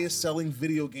the highest selling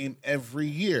video game every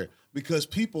year? Because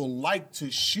people like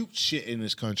to shoot shit in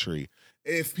this country.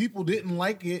 If people didn't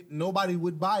like it, nobody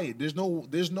would buy it. There's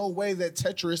no way that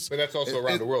Tetris. But that's also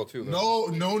around the world too. Though.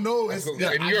 No.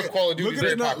 In Europe, Call of Duty is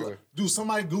very popular. Dude,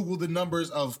 somebody Google the numbers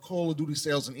of Call of Duty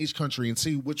sales in each country and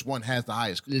see which one has the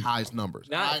highest numbers.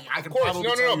 I can Of course, probably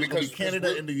tell you because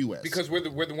Canada and the U.S. Because we're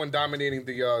the one dominating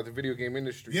the video game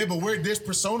industry. Yeah, but there's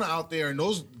Persona out there, and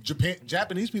those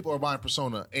Japanese people are buying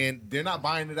Persona, and they're not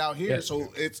buying it out here. Yeah.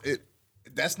 So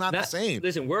that's not the same.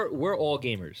 Listen, we're all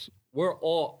gamers. We're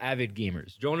all avid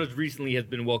gamers. Jonas recently has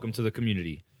been welcomed to the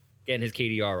community, getting his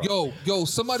KDR up. Yo,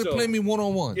 somebody play me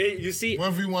 1-on-1. You see,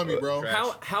 1v1 me, bro.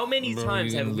 how many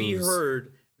times have we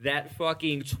heard that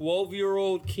fucking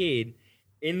 12-year-old kid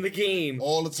in the game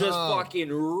All the just time.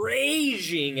 fucking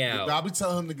raging out? I'll be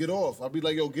telling him to get off. I'll be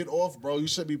like, yo, get off, bro. You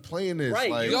should be playing this. Right.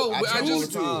 Like, Yo, I tell him all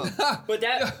the time. But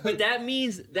that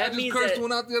means I just cursed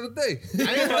one out the other day.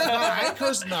 I ain't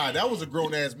cursing. Nah, that was a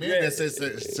grown ass man that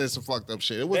said some fucked up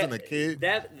shit. It wasn't a kid.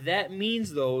 That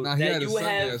means though Nah, he that had you his son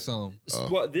there or have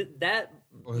something. that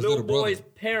Or his little little brother. boy's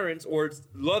parents or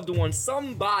loved one,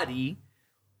 somebody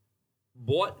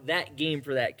bought that game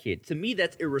for that kid. To me,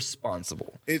 that's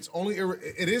irresponsible. It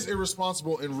is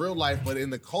irresponsible in real life, but in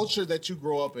the culture that you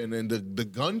grow up in, and the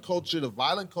gun culture, the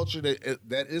violent culture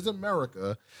that is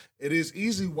America, it is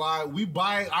easy why we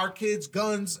buy our kids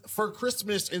guns for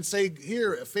Christmas and say,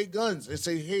 here, fake guns, and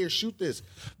say, here, shoot this.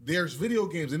 There's video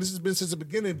games, and this has been since the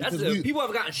beginning. Because People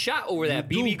have gotten shot over that.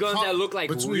 BB guns that look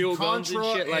like real guns and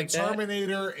shit like that.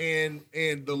 Terminator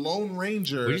and the Lone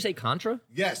Ranger. Did you say Contra?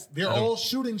 Yes, they're all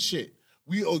shooting shit.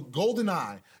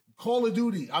 GoldenEye, Call of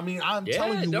Duty. I mean, I'm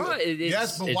telling you. No,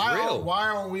 yes, but it's why real.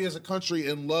 are we as a country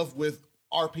in love with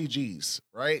RPGs,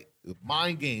 right?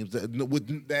 Mind games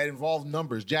that involve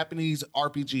numbers, Japanese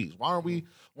RPGs. Why are we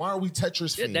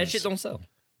Tetris fiends? That shit don't sell.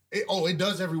 It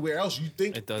does everywhere else. You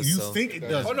think It does you sell. think it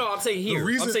does? Oh no, I'm saying here.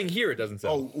 reason- I'm saying here it doesn't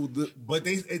sell. But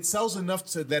it sells enough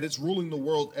that it's ruling the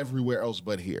world everywhere else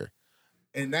but here.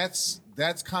 And that's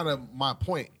kind of my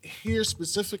point. Here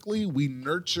specifically, we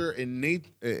nurture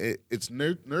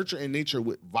nurture in nature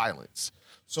with violence.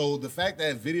 So the fact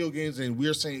that video games and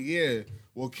we're saying, yeah,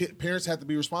 well, parents have to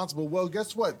be responsible. Well,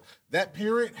 guess what? That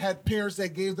parent had parents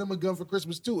that gave them a gun for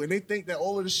Christmas too, and they think that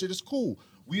all of this shit is cool.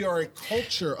 We are a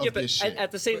culture of this shit.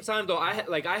 At the same time, though, I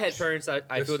had parents that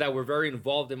I feel that were very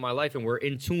involved in my life and were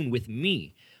in tune with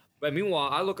me. But meanwhile,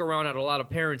 I look around at a lot of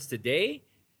parents today,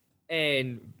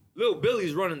 and little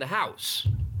Billy's running the house.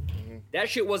 That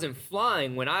shit wasn't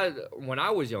flying when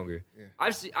I was younger.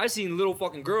 Yeah. I've seen little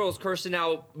fucking girls cursing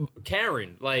out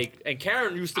Karen, and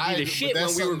Karen used to be the shit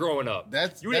when we were growing up.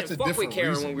 You didn't fuck with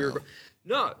Karen when we were.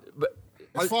 No, but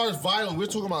as far as violent, we're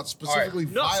talking about specifically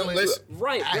violent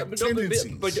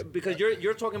tendencies. But because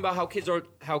you're talking about how kids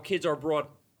are brought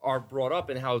up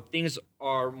and how things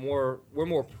we're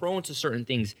more prone to certain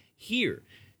things here.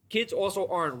 Kids also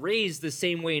aren't raised the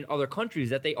same way in other countries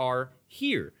that they are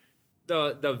here.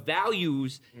 The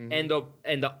values and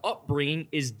the upbringing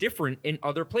is different in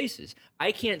other places.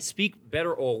 I can't speak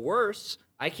better or worse.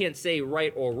 I can't say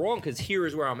right or wrong because here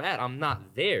is where I'm at. I'm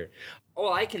not there.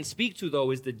 All I can speak to,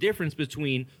 though, is the difference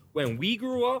between when we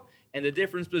grew up and the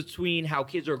difference between how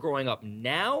kids are growing up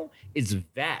now is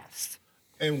vast.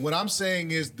 And what I'm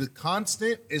saying is the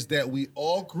constant is that we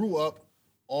all grew up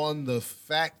on the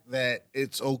fact that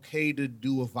it's okay to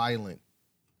do a violent.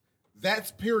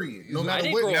 That's period. No matter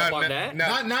what. Grow up on that.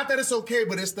 Not that it's okay,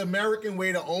 but it's the American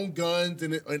way to own guns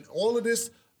and all of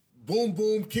this boom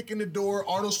boom kicking the door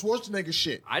Arnold Schwarzenegger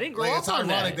shit. I didn't grow up on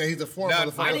that. It's ironic that he's a former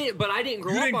motherfucker. I didn't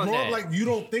grow up on that. You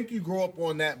don't think you grow up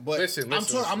on that, but listen.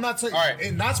 I'm not saying,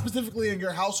 and not specifically in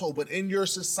your household, but in your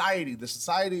society, the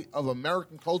society of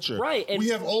American culture. Right. And we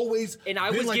have always and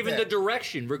I was given the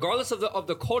direction, regardless of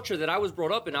the culture that I was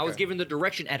brought up in. I was given the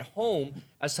direction at home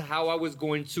as to how I was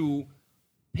going to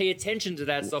pay attention to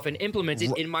that stuff and implement it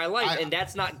in my life, and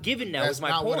that's not given now. Is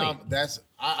my point.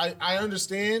 I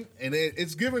understand, and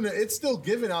it's given. It's still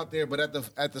given out there, but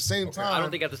at the same time, I don't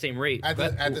think at the same rate.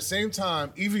 At the same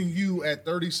time, even you at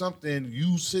 30 something,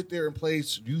 you sit there and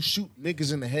you shoot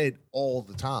niggas in the head all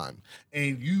the time,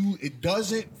 and it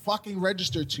doesn't fucking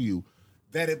register to you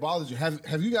that it bothers you.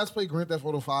 Have you guys played Grand Theft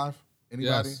Auto 5?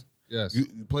 Anybody? Yes. You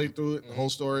played through it, the whole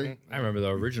story. I remember the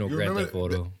original Grand Theft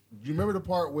Auto. Do you remember the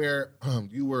part where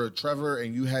you were Trevor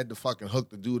and you had to fucking hook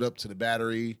the dude up to the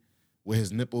battery with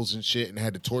his nipples and shit and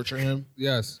had to torture him?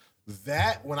 Yes.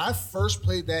 When I first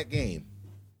played that game,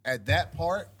 at that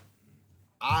part,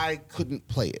 I couldn't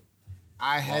play it.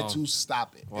 I had to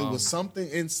stop it. Wow. It was something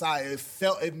inside.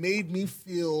 It made me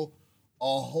feel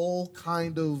a whole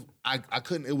kind of I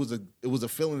couldn't. It was a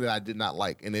feeling that I did not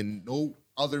like, and then no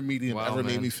other medium ever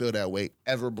made me feel that way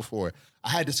ever before. I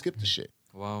had to skip the shit.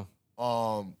 Wow.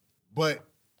 But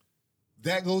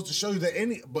that goes to show you that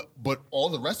but all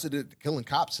the rest of it, killing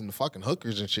cops and the fucking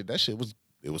hookers and shit, that shit was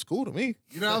cool to me.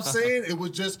 You know what I'm saying? It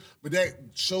was just, but that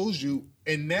shows you.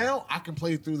 And now I can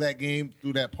play through that game,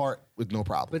 through that part with no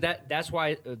problem. But that's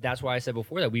why I said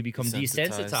before that we become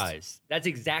desensitized. That's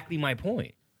exactly my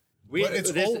point.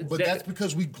 That's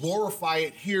because we glorify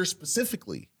it here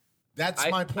specifically. That's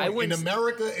my point. In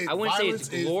America, I wouldn't say it's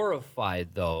glorified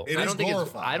though. I don't think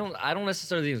glorified. I don't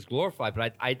necessarily think it's glorified,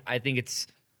 but I think it's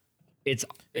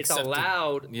accepted.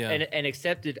 Allowed and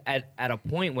accepted at a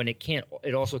point when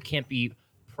it also can't be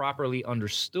properly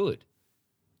understood.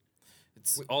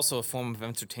 It's also a form of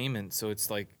entertainment, so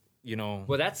it's like, you know.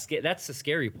 Well, that's the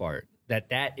scary part.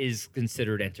 That is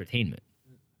considered entertainment.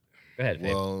 Go ahead,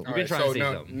 well, you've been trying to say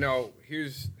something. No,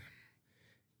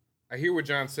 I hear what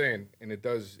John's saying, and it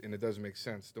does make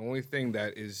sense. The only thing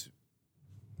that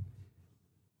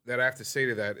I have to say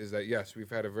to that is that yes, we've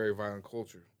had a very violent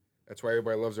culture. That's why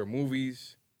everybody loves our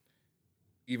movies.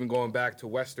 Even going back to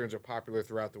westerns are popular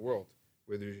throughout the world,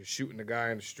 where they're shooting the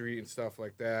guy in the street and stuff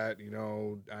like that, you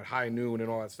know, at high noon and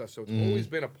all that stuff. So it's always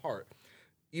been a part.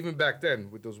 Even back then,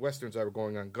 with those westerns that were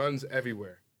going on, guns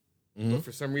everywhere. But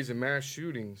for some reason, mass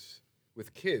shootings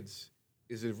with kids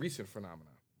is a recent phenomenon.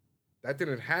 That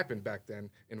didn't happen back then,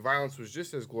 and violence was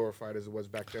just as glorified as it was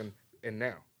back then and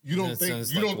now. You don't think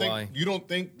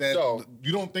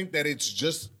that it's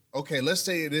just okay. Let's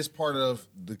say it is part of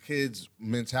the kids'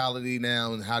 mentality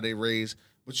now and how they raise,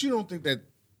 but you don't think that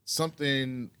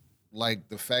something like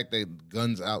the fact that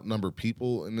guns outnumber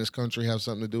people in this country have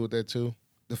something to do with that too?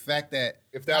 The fact that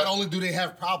not only do they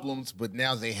have problems, but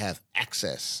now they have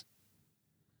access.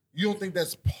 You don't think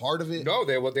that's part of it? No,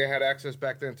 they had access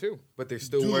back then too, but they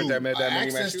still weren't that many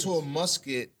access to a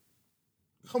musket.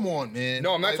 Come on, man.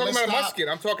 No, I'm not talking about a musket.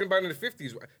 I'm talking about in the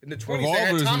 50s. In the 20s, they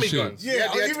had Tommy guns. Yeah,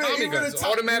 they had Tommy guns.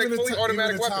 Automatic weapons.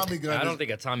 I don't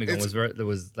think a Tommy gun was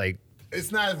like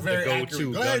It's not very go-to accurate.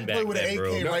 Go gun ahead and play back with an then,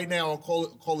 bro. AK right now on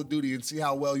Call of Duty and see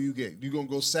how well you get. You're gonna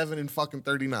go 7 and fucking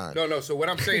 39. No. So what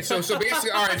I'm saying, so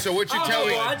basically, all right. So what you're telling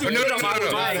me? I do No. get on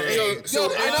my mind.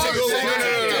 So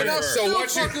And I still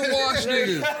fucking wash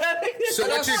niggas. So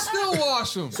And I what you still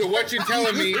wash them. So what you're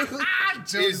telling me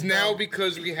is now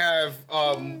because we have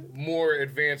more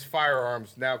advanced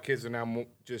firearms, now kids are now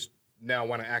now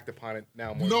want to act upon it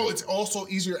now more. No, it's also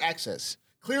easier access.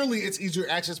 Clearly, it's easier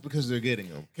access because they're getting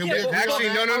them. Can we Yeah, agree Actually,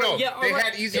 on that? no. Yeah, They alright.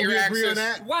 had Can easier we agree on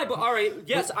access. that? Why? But all right,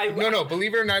 yes, No.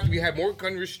 Believe it or not, we had more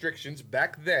gun restrictions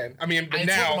back then. I mean, I ain't talking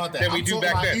now about that. than we I'm do talking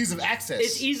back about then. ease of access.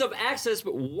 It's ease of access,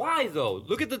 but why though?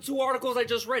 Look at the 2 articles I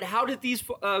just read. How did these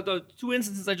the 2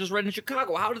 instances I just read in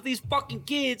Chicago? How did these fucking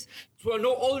kids who are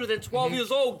no older than 12 years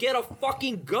old get a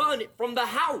fucking gun from the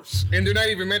house? And they're not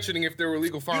even mentioning if they were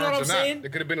illegal know what firearms I'm or not. saying? They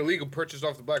could have been illegal, purchased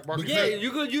off the black market. Yeah,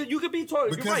 you could be talking.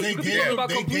 You're because right. they You could be talking gave, about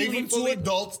they gave completely them to fully.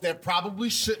 adults that probably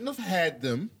shouldn't have had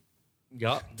them.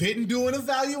 Yup. Didn't do an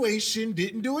evaluation.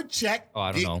 Didn't do a check. Oh,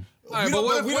 I don't know. All right, We but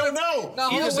don't we don't know. Now,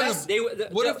 hold Either on a way,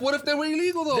 second. What if they were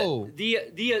illegal though?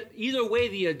 Either way,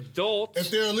 the adults.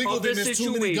 If they're illegal, of then this there's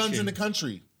too many guns in situation, the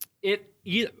country.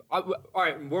 all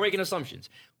right, we're making assumptions.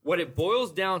 What it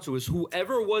boils down to is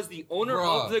whoever was the owner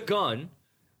Bruh. of the gun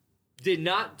did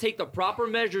not take the proper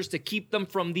measures to keep them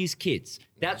from these kids.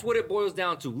 That's what it boils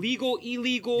down to. Legal,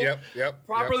 illegal,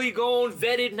 properly going,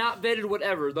 vetted, not vetted,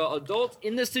 whatever. The adults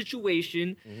in the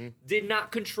situation did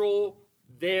not control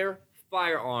their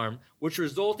firearm, which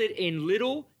resulted in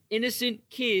little innocent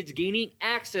kids gaining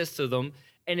access to them,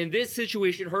 and in this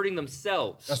situation, hurting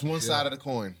themselves. That's one side of the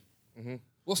coin.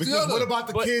 What's the Because other? what about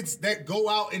the kids that go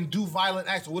out and do violent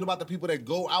acts? What about the people that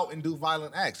go out and do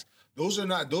violent acts? Those are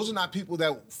not people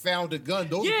that found a gun.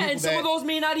 Those are Yeah, people and some that, of those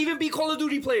may not even be Call of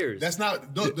Duty players. That's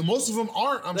not the most of them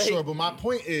aren't. I'm Like- sure, but my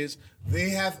point is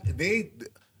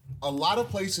a lot of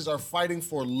places are fighting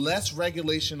for less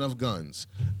regulation of guns.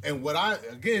 And what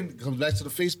comes back to the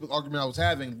Facebook argument I was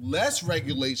having. Less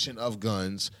regulation of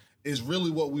guns is really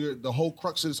what the whole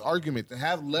crux of this argument. To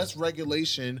have less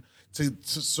regulation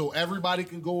so everybody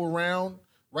can go around.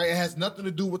 Right, it has nothing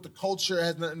to do with the culture. It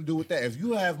has nothing to do with that. If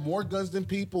you have more guns than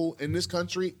people in this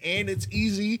country, and it's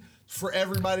easy for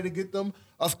everybody to get them,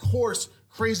 of course,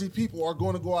 crazy people are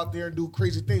going to go out there and do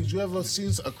crazy things. You ever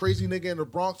seen a crazy nigga in the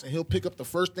Bronx and he'll pick up the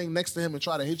first thing next to him and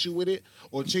try to hit you with it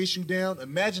or chase you down?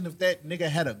 Imagine if that nigga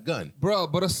had a gun. Bro,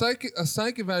 but a psych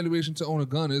evaluation to own a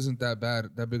gun isn't that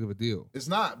big of a deal. It's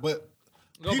not, but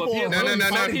No, people but are people- really no,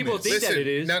 fighting people this. think that it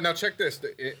is. Now check this.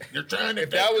 You're trying to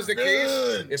If that take was the case,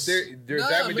 guns.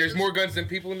 if there's more guns than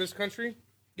people in this country,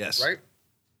 Yes. right?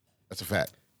 That's a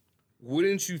fact.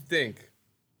 Wouldn't you think,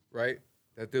 right,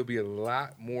 that there'll be a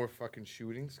lot more fucking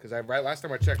shootings? Because last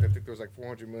time I checked, I think there was like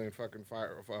 400 million fucking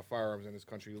firearms in this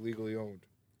country illegally owned.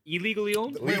 Illegally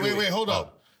owned? Wait, hold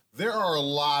up. There are a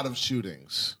lot of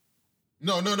shootings.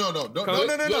 No.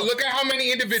 Look at how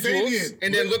many individuals, Fabian,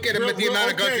 and then look at the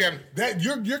amount of guns you have. That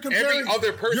you're comparing. Every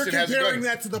other person You're has a comparing gun.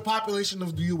 that to the population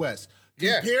of the U.S.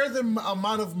 Yeah. Compare the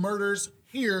amount of murders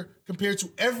here compared to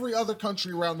every other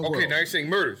country around the world. Okay, now you're saying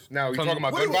murders. Now you're talking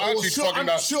about Wait, gun violence. You're talking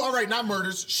about all right, not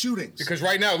murders, shootings. because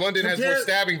right now London has more Compare-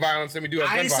 stabbing violence than we do have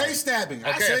I gun didn't say violence. stabbing. I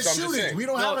Okay, said so I'm just shootings. saying. We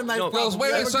don't have a knife No, problem.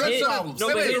 wait, we have a so- gun so- problem.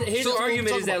 No, but his So- argument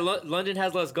so- is that London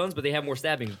has less guns, but they have more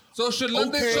stabbing. So should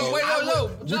London? Okay, So wait,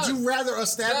 would you rather a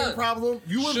stabbing John, problem?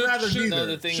 You would should- rather should- neither. No,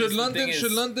 the thing Should is, London? the thing is,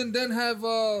 Should London then have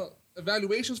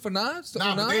evaluations for knives?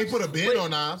 Nah, but they ain't put a ban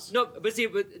on knives. No, but see,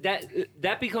 but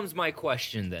that becomes my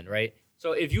question then, right?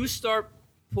 So if you start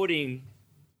putting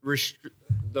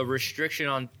the restriction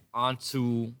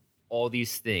onto all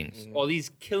these things, all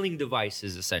these killing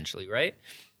devices, essentially, right?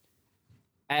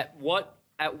 At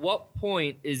what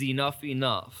point is enough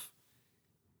enough?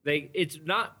 Like, it's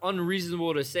not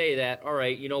unreasonable to say that, all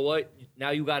right, you know what? Now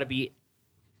you got to be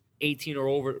 18 or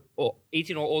older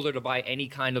to buy any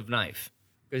kind of knife.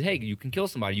 Because hey, you can kill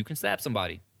somebody, you can stab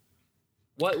somebody.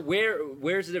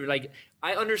 Where's the difference? Like,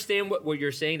 I understand what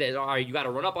you're saying, that all right, you got to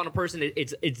run up on a person.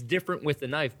 It's different with the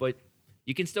knife, but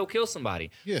you can still kill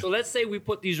somebody. Yeah. So let's say we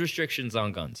put these restrictions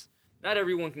on guns. Not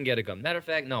everyone can get a gun. Matter of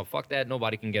fact, no, fuck that.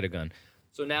 Nobody can get a gun.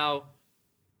 So now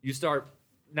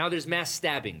there's mass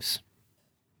stabbings,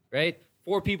 right?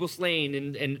 4 people slain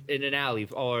in an alley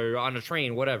or on a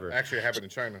train, whatever. Actually, it happened in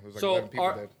China. There was like So 11 people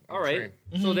dead. on all the right.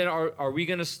 train. So then are we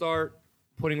gonna start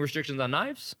putting restrictions on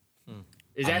knives?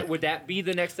 Would that be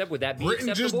the next step? Would that be Britain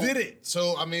just acceptable? did it,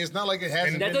 so I mean, it's not like it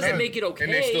hasn't. That been doesn't done. make it okay.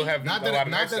 And they still have Not a lot that,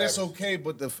 of not knife that it's stabbings. okay,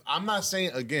 but I'm not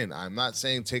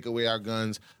saying take away our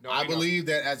guns. No, I I know. believe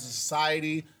that as a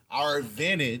society, our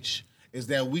advantage is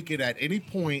that we could at any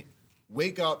point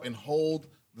wake up and hold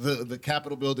the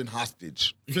Capitol building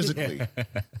hostage physically.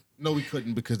 No, we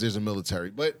couldn't because there's a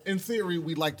military. But in theory,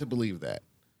 we like to believe that,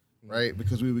 right?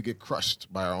 Because we would get crushed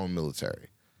by our own military.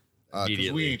 Because we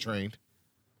Immediately. ain't trained.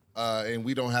 And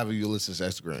we don't have a Ulysses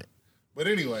S. Grant. But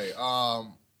anyway,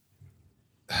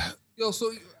 Yo,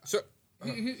 so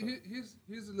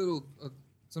here's a little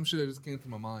some shit that just came to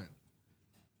my mind.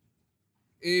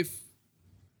 If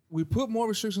we put more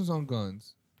restrictions on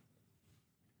guns,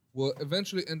 we'll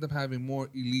eventually end up having more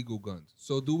illegal guns.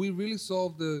 So do we really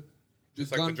solve the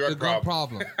Just like gun, the drug gun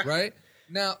problem. problem, right?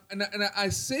 Now, and I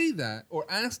say that or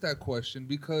ask that question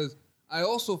because I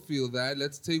also feel that,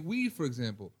 let's take weed, for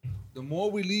example. The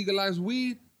more we legalize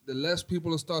weed, the less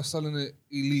people will start selling it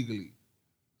illegally.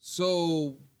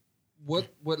 So what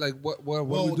do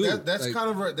we do? That's Like, kind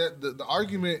of the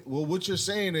argument. Well, what you're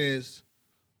saying is,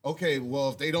 okay, well,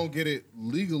 if they don't get it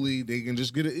legally, they can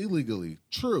just get it illegally.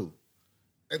 True.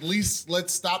 At least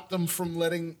let's stop them from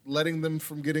letting them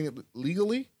from getting it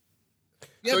legally.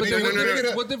 yeah, So but do you- then no, no,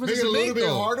 no. what difference Make does it a it little make, bit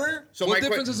though? harder. So What my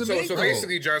difference does it so, make, so though?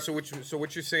 basically, John. So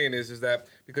what you're saying is that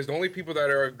because the only people that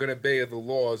are going to obey the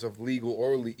laws of legal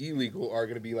or illegal are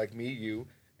going to be like me, you,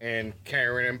 and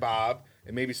Karen and Bob,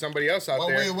 and maybe somebody else out Well,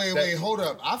 there. wait, hold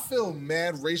up. I feel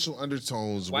mad racial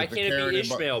undertones. Why with can't the it Karen be and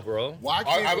Bob. Ishmael, bro? Why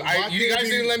can't you guys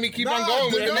didn't let me keep on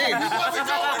going with the names. You wasn't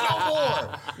going no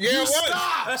more. Yeah, you it was.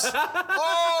 stopped.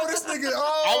 Oh, this nigga.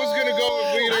 Oh, I was gonna go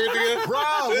with bringing everything else.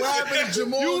 Bro, what happened to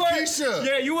Jamal and Keisha?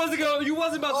 Yeah, you wasn't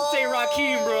about to say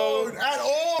Raheem, bro. At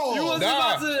all. You wasn't Nah.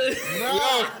 about to.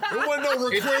 There wasn't no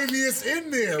Raquavius in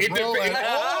there, It bro. dep- At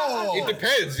all. It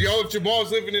depends, yo. If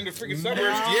Jamal's living in the freaking suburbs,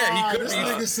 yeah, he This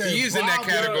nigga could said be. He is in that Bob,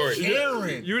 category.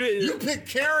 Karen. You didn't. You picked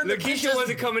Karen. the Lakeisha bitch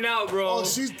wasn't coming out, bro. Oh,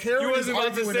 she's Karen. You wasn't is about to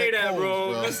arguing say at that,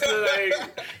 Coles, bro. Mr.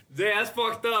 Like, that's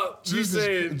fucked up. Just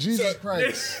saying. Jesus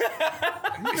Christ.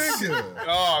 Nigga.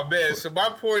 Oh man! So my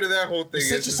point of that whole thing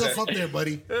Set is yourself that, up there,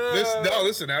 buddy.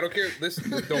 Listen. I don't care. Listen,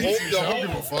 the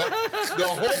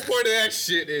whole point of that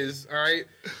shit is all right.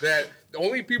 That the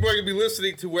only people are gonna be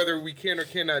listening to whether we can or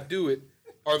cannot do it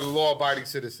are the law-abiding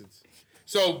citizens.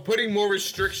 So putting more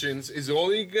restrictions is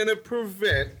only gonna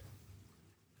prevent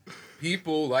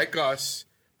people like us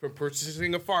from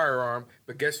purchasing a firearm.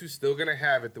 But guess who's still gonna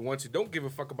have it? The ones who don't give a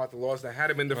fuck about the laws that had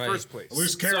them in the first place.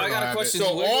 Where's Karen? I got a gonna have it? question.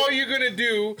 So Where- all you're gonna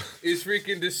do is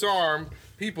freaking disarm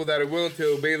people that are willing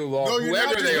to obey the law, No, you're not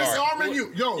whoever they are. disarming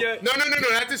you. Yo, Yeah. No,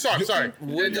 not disarm. Sorry.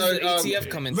 Where does the ATF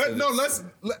come into this?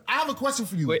 I have a question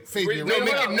for you, Wait, Fabian. no, right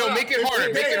make now. it- make it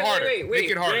harder. Make it harder. Make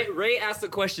it harder. Ray asked the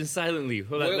question silently.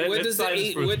 Hold on. Where let's does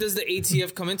silence for- where does the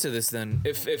ATF come into this then?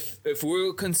 If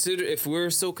we're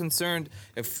so concerned,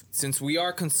 since we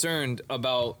are concerned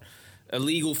about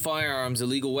illegal firearms,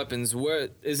 illegal weapons, where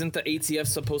isn't the ATF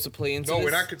supposed to play into No, this?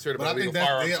 we're not concerned But I about think illegal that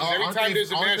firearms. they are. Every aren't time they-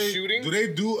 there's a aren't mass they- shooting, do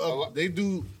they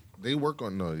do? They work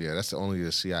on that's only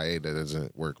the CIA that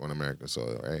doesn't work on American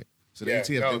soil, right? So the ATF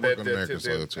they work on American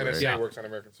soil too, right? NSA works on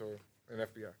American soil and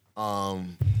FBI.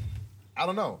 I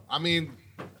don't know. I mean,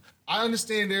 I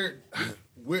understand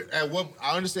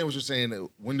I understand what you're saying.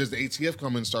 When does the ATF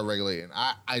come in and start regulating?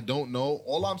 I don't know.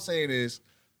 All I'm saying is,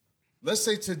 let's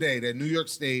say today that New York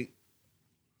State,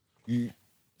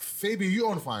 Fabian, you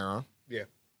own a firearm. Yeah.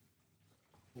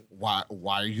 Why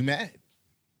are you mad?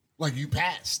 Like you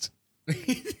passed. You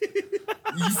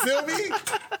feel me?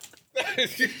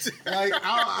 Like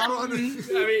I don't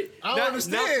understand. I mean, I don't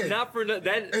understand. Not for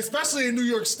that. Especially in New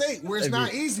York State, where it's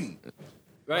not easy.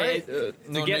 Right?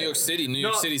 No, New York City. New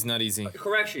York City's not easy.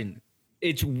 Correction.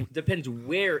 It depends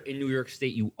where in New York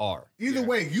State you are. Either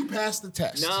way, you passed the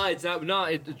test. Nah, it's not.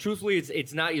 No, truthfully,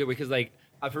 it's not either way because like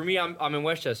for me, I'm in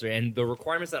Westchester, and the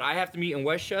requirements that I have to meet in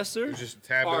Westchester It's just a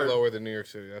tad are, bit lower than New York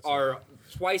City. That's are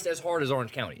twice as hard as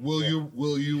Orange County. Will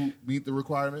you meet the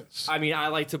requirements? I mean, I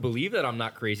like to believe that I'm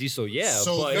not crazy, so yeah.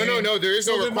 So but No, there is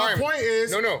no then my requirement. point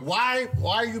is, No. Why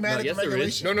are you mad No, at yes, the there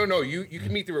is. regulation? No. You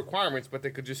can meet the requirements, but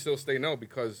they could just still say no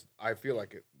because I feel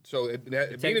like it. So meeting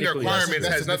the Technically, requirements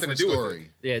That's has a nothing to different do with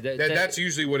it. story. yeah, That's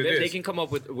usually what it is. They can come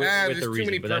up with There's the too reason,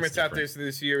 many but that's permits out there different.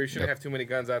 this year. You shouldn't have too many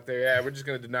guns out there. Yeah, we're just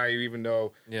going to deny you, even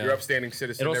though Yeah. you're upstanding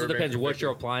citizen. It also never been depends what convicted.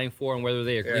 you're applying for and whether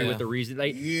they agree Yeah. with the reason.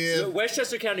 Like, Yeah.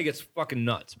 Westchester County gets fucking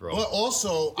nuts, bro. But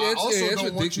also, I it's- also yeah, it's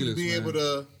don't want you to be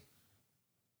ridiculous,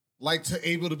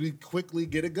 able to be quickly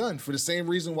get a gun for the same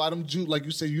reason why them Jews, like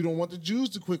you said, you don't want the Jews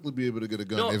to quickly be able to get a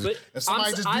gun. No, if, but if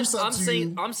somebody just do something I'm to saying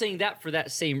you, I'm saying that for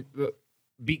that same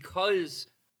because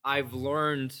I've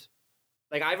learned,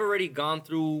 like I've already gone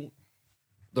through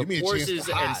the Give me a chance to courses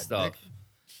hide, and stuff.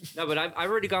 No, but I've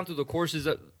already gone through the courses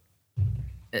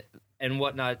and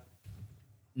whatnot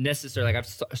necessary. Like I've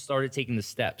started taking the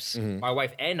steps. My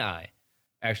wife and I,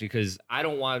 actually, because I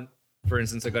don't want, for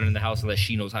instance, a gun in the house unless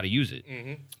she knows how to use it,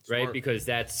 right? Smart. Because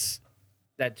that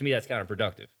to me that's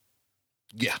counterproductive.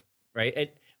 Yeah.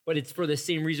 right? But it's for the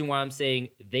same reason why I'm saying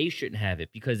they shouldn't have it.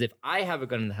 Because if I have a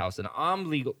gun in the house and I'm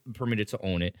legal permitted to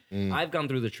own it, I've gone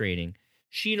through the training.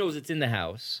 She knows it's in the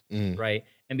house, right?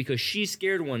 And because she's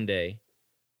scared one day,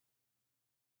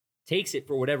 takes it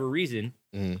for whatever reason,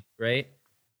 right?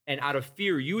 And out of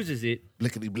fear uses it.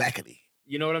 Blickety blackety.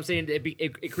 You know what I'm saying?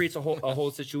 It creates a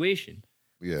whole situation.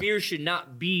 Yeah. Fear should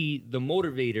not be the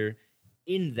motivator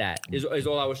in that, is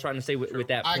all I was trying to say with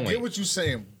that point. I get what you're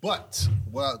saying, but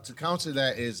to counter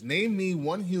that is name me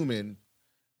one human.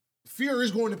 Fear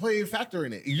is going to play a factor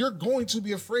in it. You're going to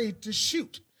be afraid to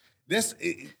shoot. That's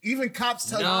even cops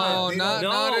tell you that.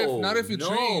 Not if you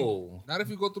train. Not if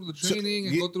you go through the training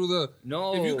and go through the.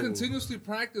 No. If you continuously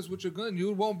practice with your gun,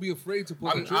 you won't be afraid to pull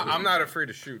the trigger. I'm not afraid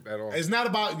to shoot at all. It's not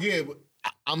about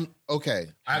I'm okay.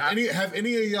 Have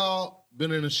any of y'all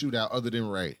been in a shootout other than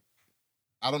Ray?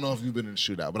 I don't know if you've been in a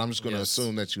shootout, but I'm just going to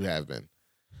assume that you have been.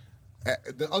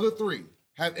 The other three,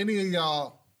 have any of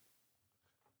y'all?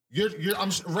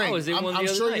 I'm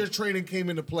sure your training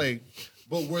came into play,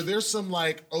 but were there some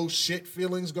like oh shit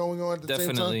feelings going on at the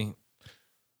same time?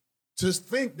 To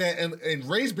think that, and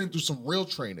Ray's been through some real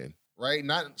training, right?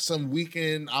 Not some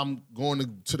weekend I'm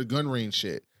going to the gun range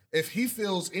shit. If he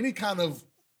feels any kind of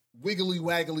wiggly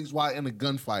wagglies while in a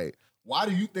gunfight, why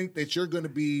do you think that you're going to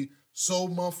be so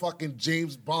motherfucking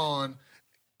James Bond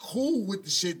cool with the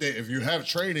shit that if you have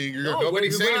training,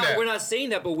 nobody's saying that. We're not saying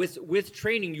that, but with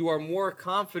training, you are more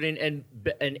confident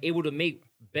and able to make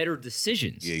better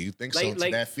decisions. Yeah, you think so?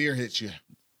 That fear hits you.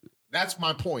 That's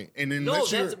my point. And then no,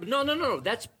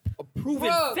 that's a proven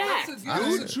fact.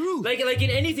 That's true. Like in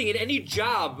anything, in any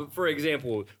job, for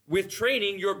example, with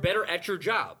training, you're better at your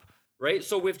job, right?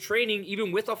 So with training,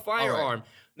 even with a firearm.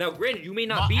 Now, granted, you may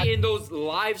not be in those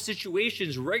live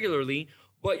situations regularly,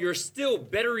 but you're still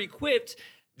better equipped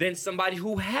than somebody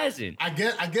who hasn't. I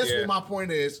guess what my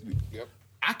point is,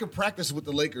 I could practice with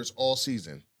the Lakers all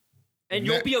season. And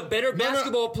you'll be a better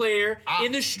basketball player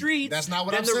in the streets that's not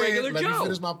what than I'm the saying. regular Let Joe. me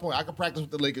finish my point. I can practice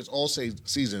with the Lakers all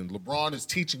season. LeBron is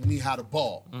teaching me how to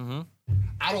ball.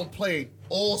 I don't play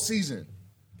all season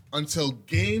until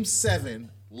Game 7,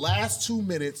 last 2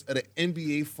 minutes of the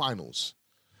NBA Finals.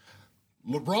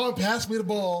 LeBron passed me the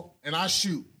ball, and I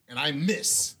shoot, and I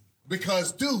miss.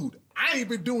 Because, dude, I ain't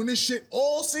been doing this shit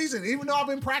all season, even though I've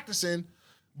been practicing.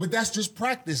 But that's just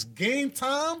practice. Game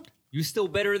time, You still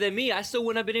better than me. I still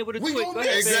wouldn't have been able to do it. Go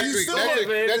ahead, Exactly.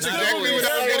 baby. That's exactly what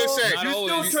I was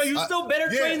gonna say. You still better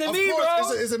trained than me, of course,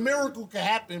 bro. It's a miracle can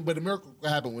happen, but a miracle can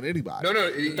happen with anybody. No.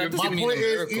 That doesn't My mean point a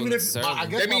is, miracle even if necessarily. I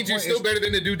guess That my means you're point still is, better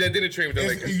than the dude that didn't train with the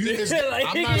Lakers.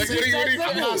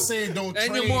 I'm not saying don't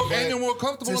And train. you're more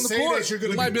comfortable to on the say court. that you're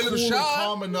going You to might be be a cool little and shy,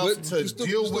 calm enough but to you're still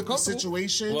deal with the comfortable.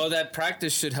 situation. Well, that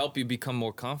practice should help you become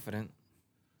more confident.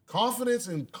 Confidence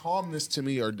and calmness to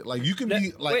me are like you can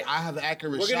be like Wait, I have an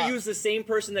accurate We're shot. going to use the same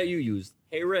person that you used.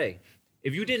 Hey, Ray,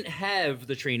 if you didn't have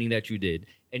the training that you did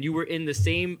and you were in the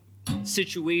same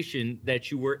situation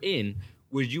that you were in,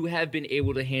 would you have been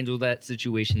able to handle that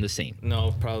situation the same?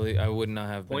 No, probably I would not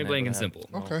have. Point blank and simple.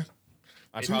 Okay.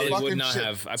 I probably would not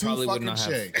have. I probably would not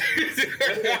have.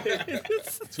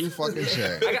 Too fucking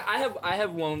shag. I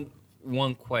have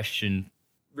one question,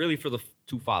 really, for the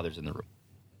two fathers in the room.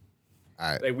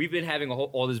 All right. Like we've been having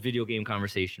all this video game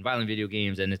conversation, violent video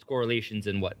games, and its correlations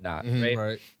and whatnot, right?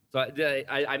 Right. So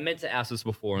I meant to ask this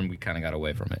before, and we kind of got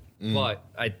away from it. But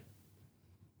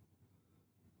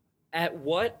at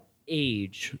what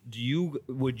age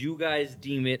would you guys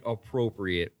deem it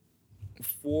appropriate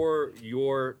for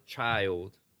your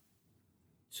child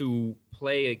to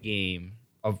play a game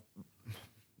of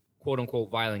quote unquote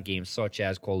violent games such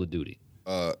as Call of Duty?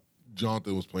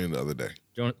 Jonathan was playing the other day.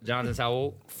 Jonathan's how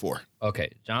old? 4. Okay,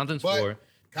 Jonathan's But 4.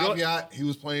 caveat, he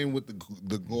was playing with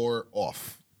the gore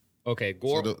off. Okay,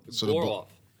 gore off.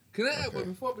 Can I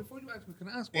before you ask me? Can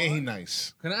I ask why? And he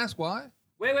nice. Can I ask why?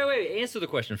 Wait. Answer the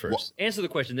question first. Answer the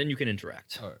question, then you can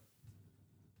interact. All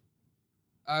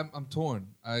right. I'm torn.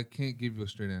 I can't give you a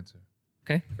straight answer.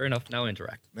 Okay, fair enough. Now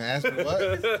interact. Now ask me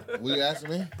what? What you asking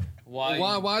me? Why?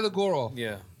 Why the gore off?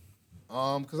 Yeah.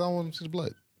 Because I want him to see the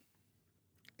blood.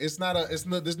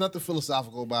 There's nothing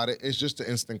philosophical about it. It's just an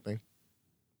instinct thing.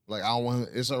 Like I don't want him.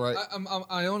 It's all right.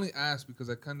 I only ask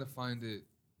because I kind of find it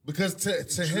Because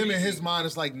to him in his mind,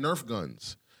 it's like Nerf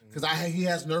guns. Because he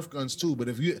has Nerf guns too. But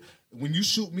when you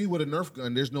shoot me with a Nerf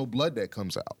gun, there's no blood that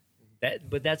comes out.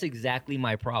 But that's exactly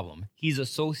my problem. He's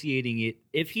associating it.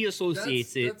 If he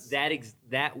associates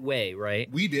that way,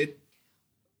 right? We did.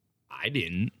 I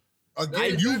didn't.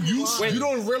 Again, you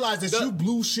don't realize that you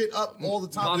blew shit up all the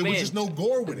time. There was just no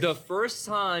gore with it. The first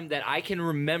time that I can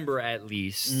remember, at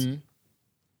least,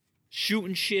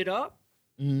 shooting shit up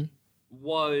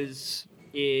was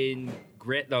in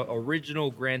the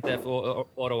original Grand Theft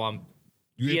Auto on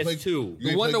You ain't PS2.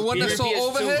 play- The one that PS2 saw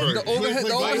overhead, version. the overhead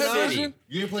Vice City. version,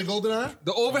 You didn't play GoldenEye?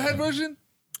 the overhead version.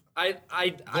 I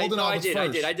GoldenEye was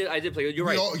first. I did play. You're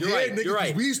right. You're Yeah, right. nigga, You're 'cause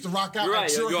right. we used to rock out You're at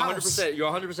right. your You're house. 100%.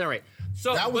 You're 100% right.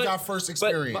 So That was our first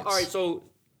experience. But, all right. So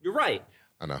you're right.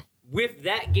 I know. With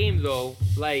that game though,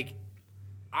 like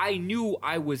I knew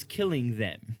I was killing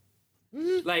them.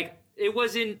 Like it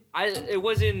wasn't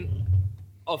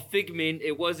a figment.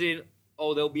 It wasn't,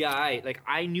 oh, they'll be all right. Like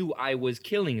I knew I was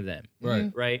killing them.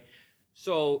 Right. Right.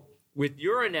 So with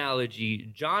your analogy,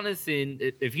 Jonathan,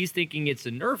 if he's thinking it's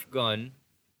a Nerf gun,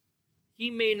 he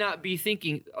may not be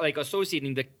thinking, like,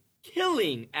 associating the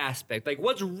killing aspect. Like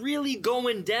what's really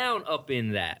going down up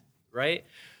in that, right?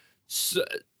 So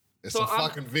It's so a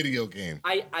fucking video game.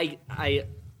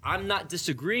 I'm not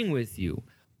disagreeing with you,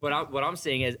 but what I'm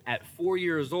saying is, at 4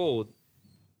 years old,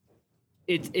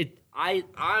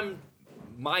 I'm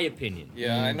my opinion.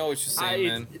 Yeah, I know what you're saying,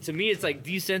 man. To me, it's like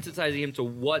desensitizing him to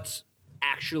what's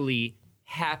actually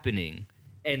happening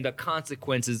and the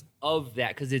consequences of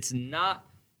that, because it's not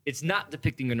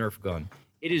depicting a Nerf gun.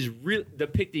 It is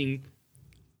depicting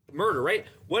murder, right?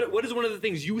 What is one of the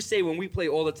things you say when we play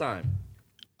all the time?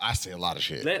 I say a lot of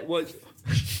shit.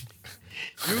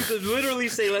 You could literally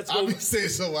say, "Let's I go." be saying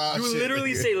some wild You shit.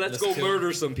 literally say, "Let's go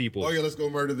murder some people." Oh yeah, let's go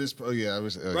murder this. Oh yeah,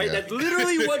 Right? Yeah. That's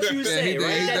literally what you say, he right?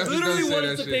 That's definitely literally does say what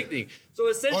that it's shit. depicting. So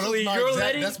essentially,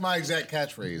 that's my exact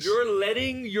catchphrase. you're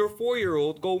letting your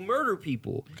 4-year-old go murder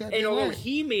people. Okay, And although right.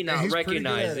 he may And not he's pretty good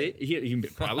recognize at it, he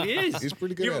probably is. He's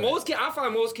pretty good at it. I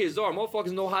find most kids are.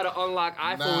 Motherfuckers know how to unlock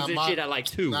iPhones and shit at like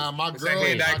 2. Nah, my that girl,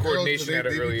 hand-eye coordination they at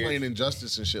an be early playing age.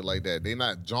 Injustice and shit like that. They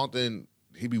not jaunting.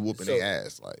 He be whooping So- their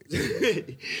ass like,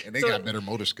 and they So got better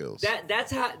motor skills.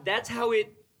 That's how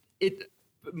it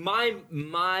my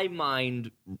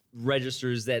mind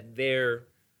registers that they're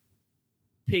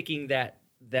picking that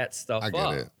stuff I get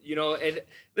up. it. You know, and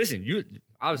listen, you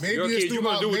obviously Maybe you're a it's kid, through you my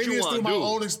gonna do what maybe you it's through want to my do.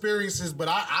 own experiences, but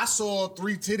I saw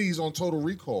 3 titties on Total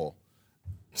Recall.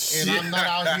 And I'm not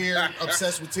out here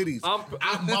obsessed with titties.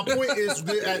 My point is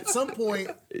that at some point,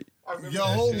 your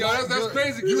whole Yo, life, that's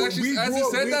crazy. Because as he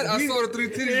said that, I saw the 3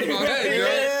 titties in my head, yo.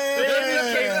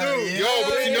 Yo,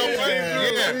 but you know what?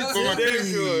 Yeah, But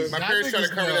titties. my parents trying to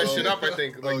cover that shit up, I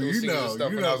think. Like Oh, those you scenes and know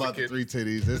stuff when I was a about the kid. 3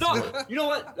 titties. That's No, you know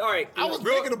what? All right, I was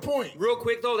making a point. Real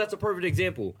quick though, that's a perfect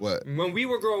example. What? When we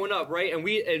were growing up, right, and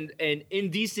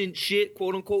indecent shit,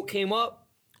 quote unquote, came up.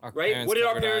 Our Right? parents What did our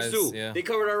covered parents eyes, do? yeah. They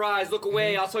covered our eyes, look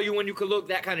away, I'll tell you when you can look,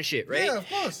 that kind of shit, right? Yeah, of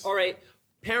course. All right.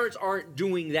 Parents aren't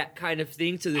doing that kind of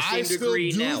thing to the same I still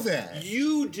degree do now. that.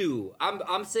 You do.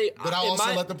 I'm saying, But I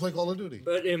also let them play Call of Duty.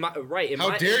 But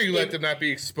How dare you let them not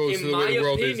be exposed to in the way my the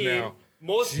world is opinion, now?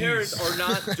 most parents are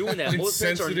not doing that. Most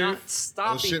parents are not Insensitive.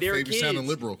 stopping shit, their Fabi, sounding kids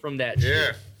liberal. from that Yeah.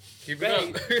 shit. Keep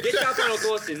Man, it get your final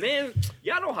thoughts in, man.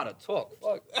 Y'all know how to talk.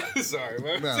 Fuck. up. Sorry,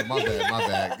 man. Nah, my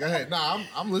bad. Go ahead. Nah,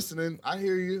 I'm listening. I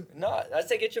hear you. No, I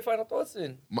say get your final thoughts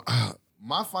in.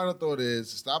 My final thought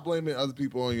is stop blaming other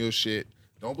people on your shit.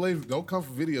 Don't come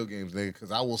for video games, nigga,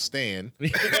 because I will stand.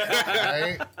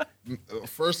 Right?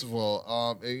 First of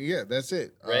all, and yeah, that's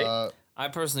it. Right. I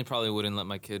personally probably wouldn't let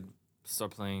my kid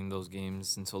start playing those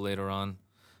games until later on,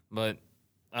 but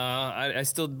I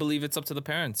still believe it's up to the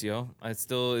parents, yo. I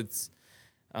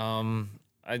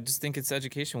just think it's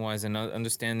education wise and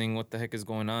understanding what the heck is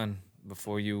going on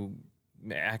before you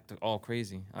act all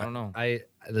crazy. I don't know. I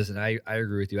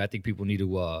agree with you. I think people need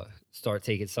to start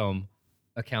taking some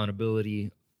accountability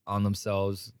on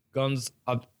themselves. Guns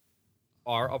are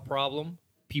a problem.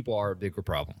 People are a bigger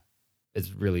problem.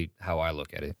 It's really how I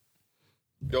look at it.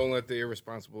 Don't let the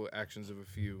irresponsible actions of a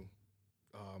few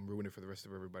ruin it for the rest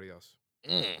of everybody else.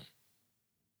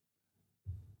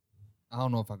 I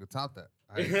don't know if I could top that.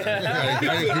 I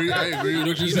agree with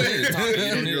what you're saying. You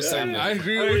don't need to say I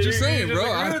agree with what you're saying, bro.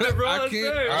 I agree with it, bro. can't. I That's fair.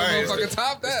 don't know Alright, if I can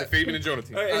top It's that. the Fabian and Jonah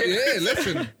team. Yeah,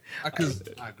 listen, because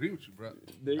I agree with you, bro.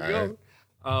 There you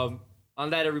All go. On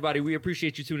that, everybody, we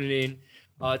appreciate you tuning in.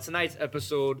 Tonight's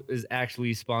episode is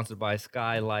actually sponsored by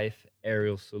Sky Life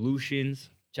Aerial Solutions.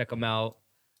 Check them out.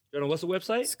 Jonah, what's the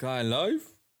website? Sky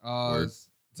Life? It's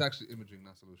actually imaging,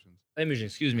 not solutions. Imaging,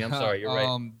 excuse me. I'm sorry. You're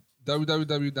right.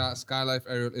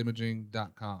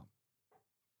 www.skylifeaerialimaging.com.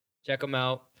 Check them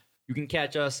out. You can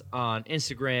catch us on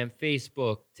Instagram,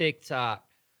 Facebook, TikTok,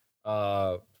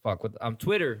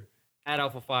 Twitter at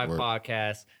Alpha 5 Word.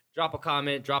 Podcast. Drop a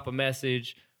comment, drop a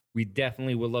message. We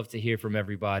definitely would love to hear from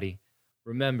everybody.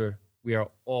 Remember, we are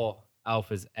all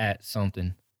alphas at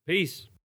something. Peace.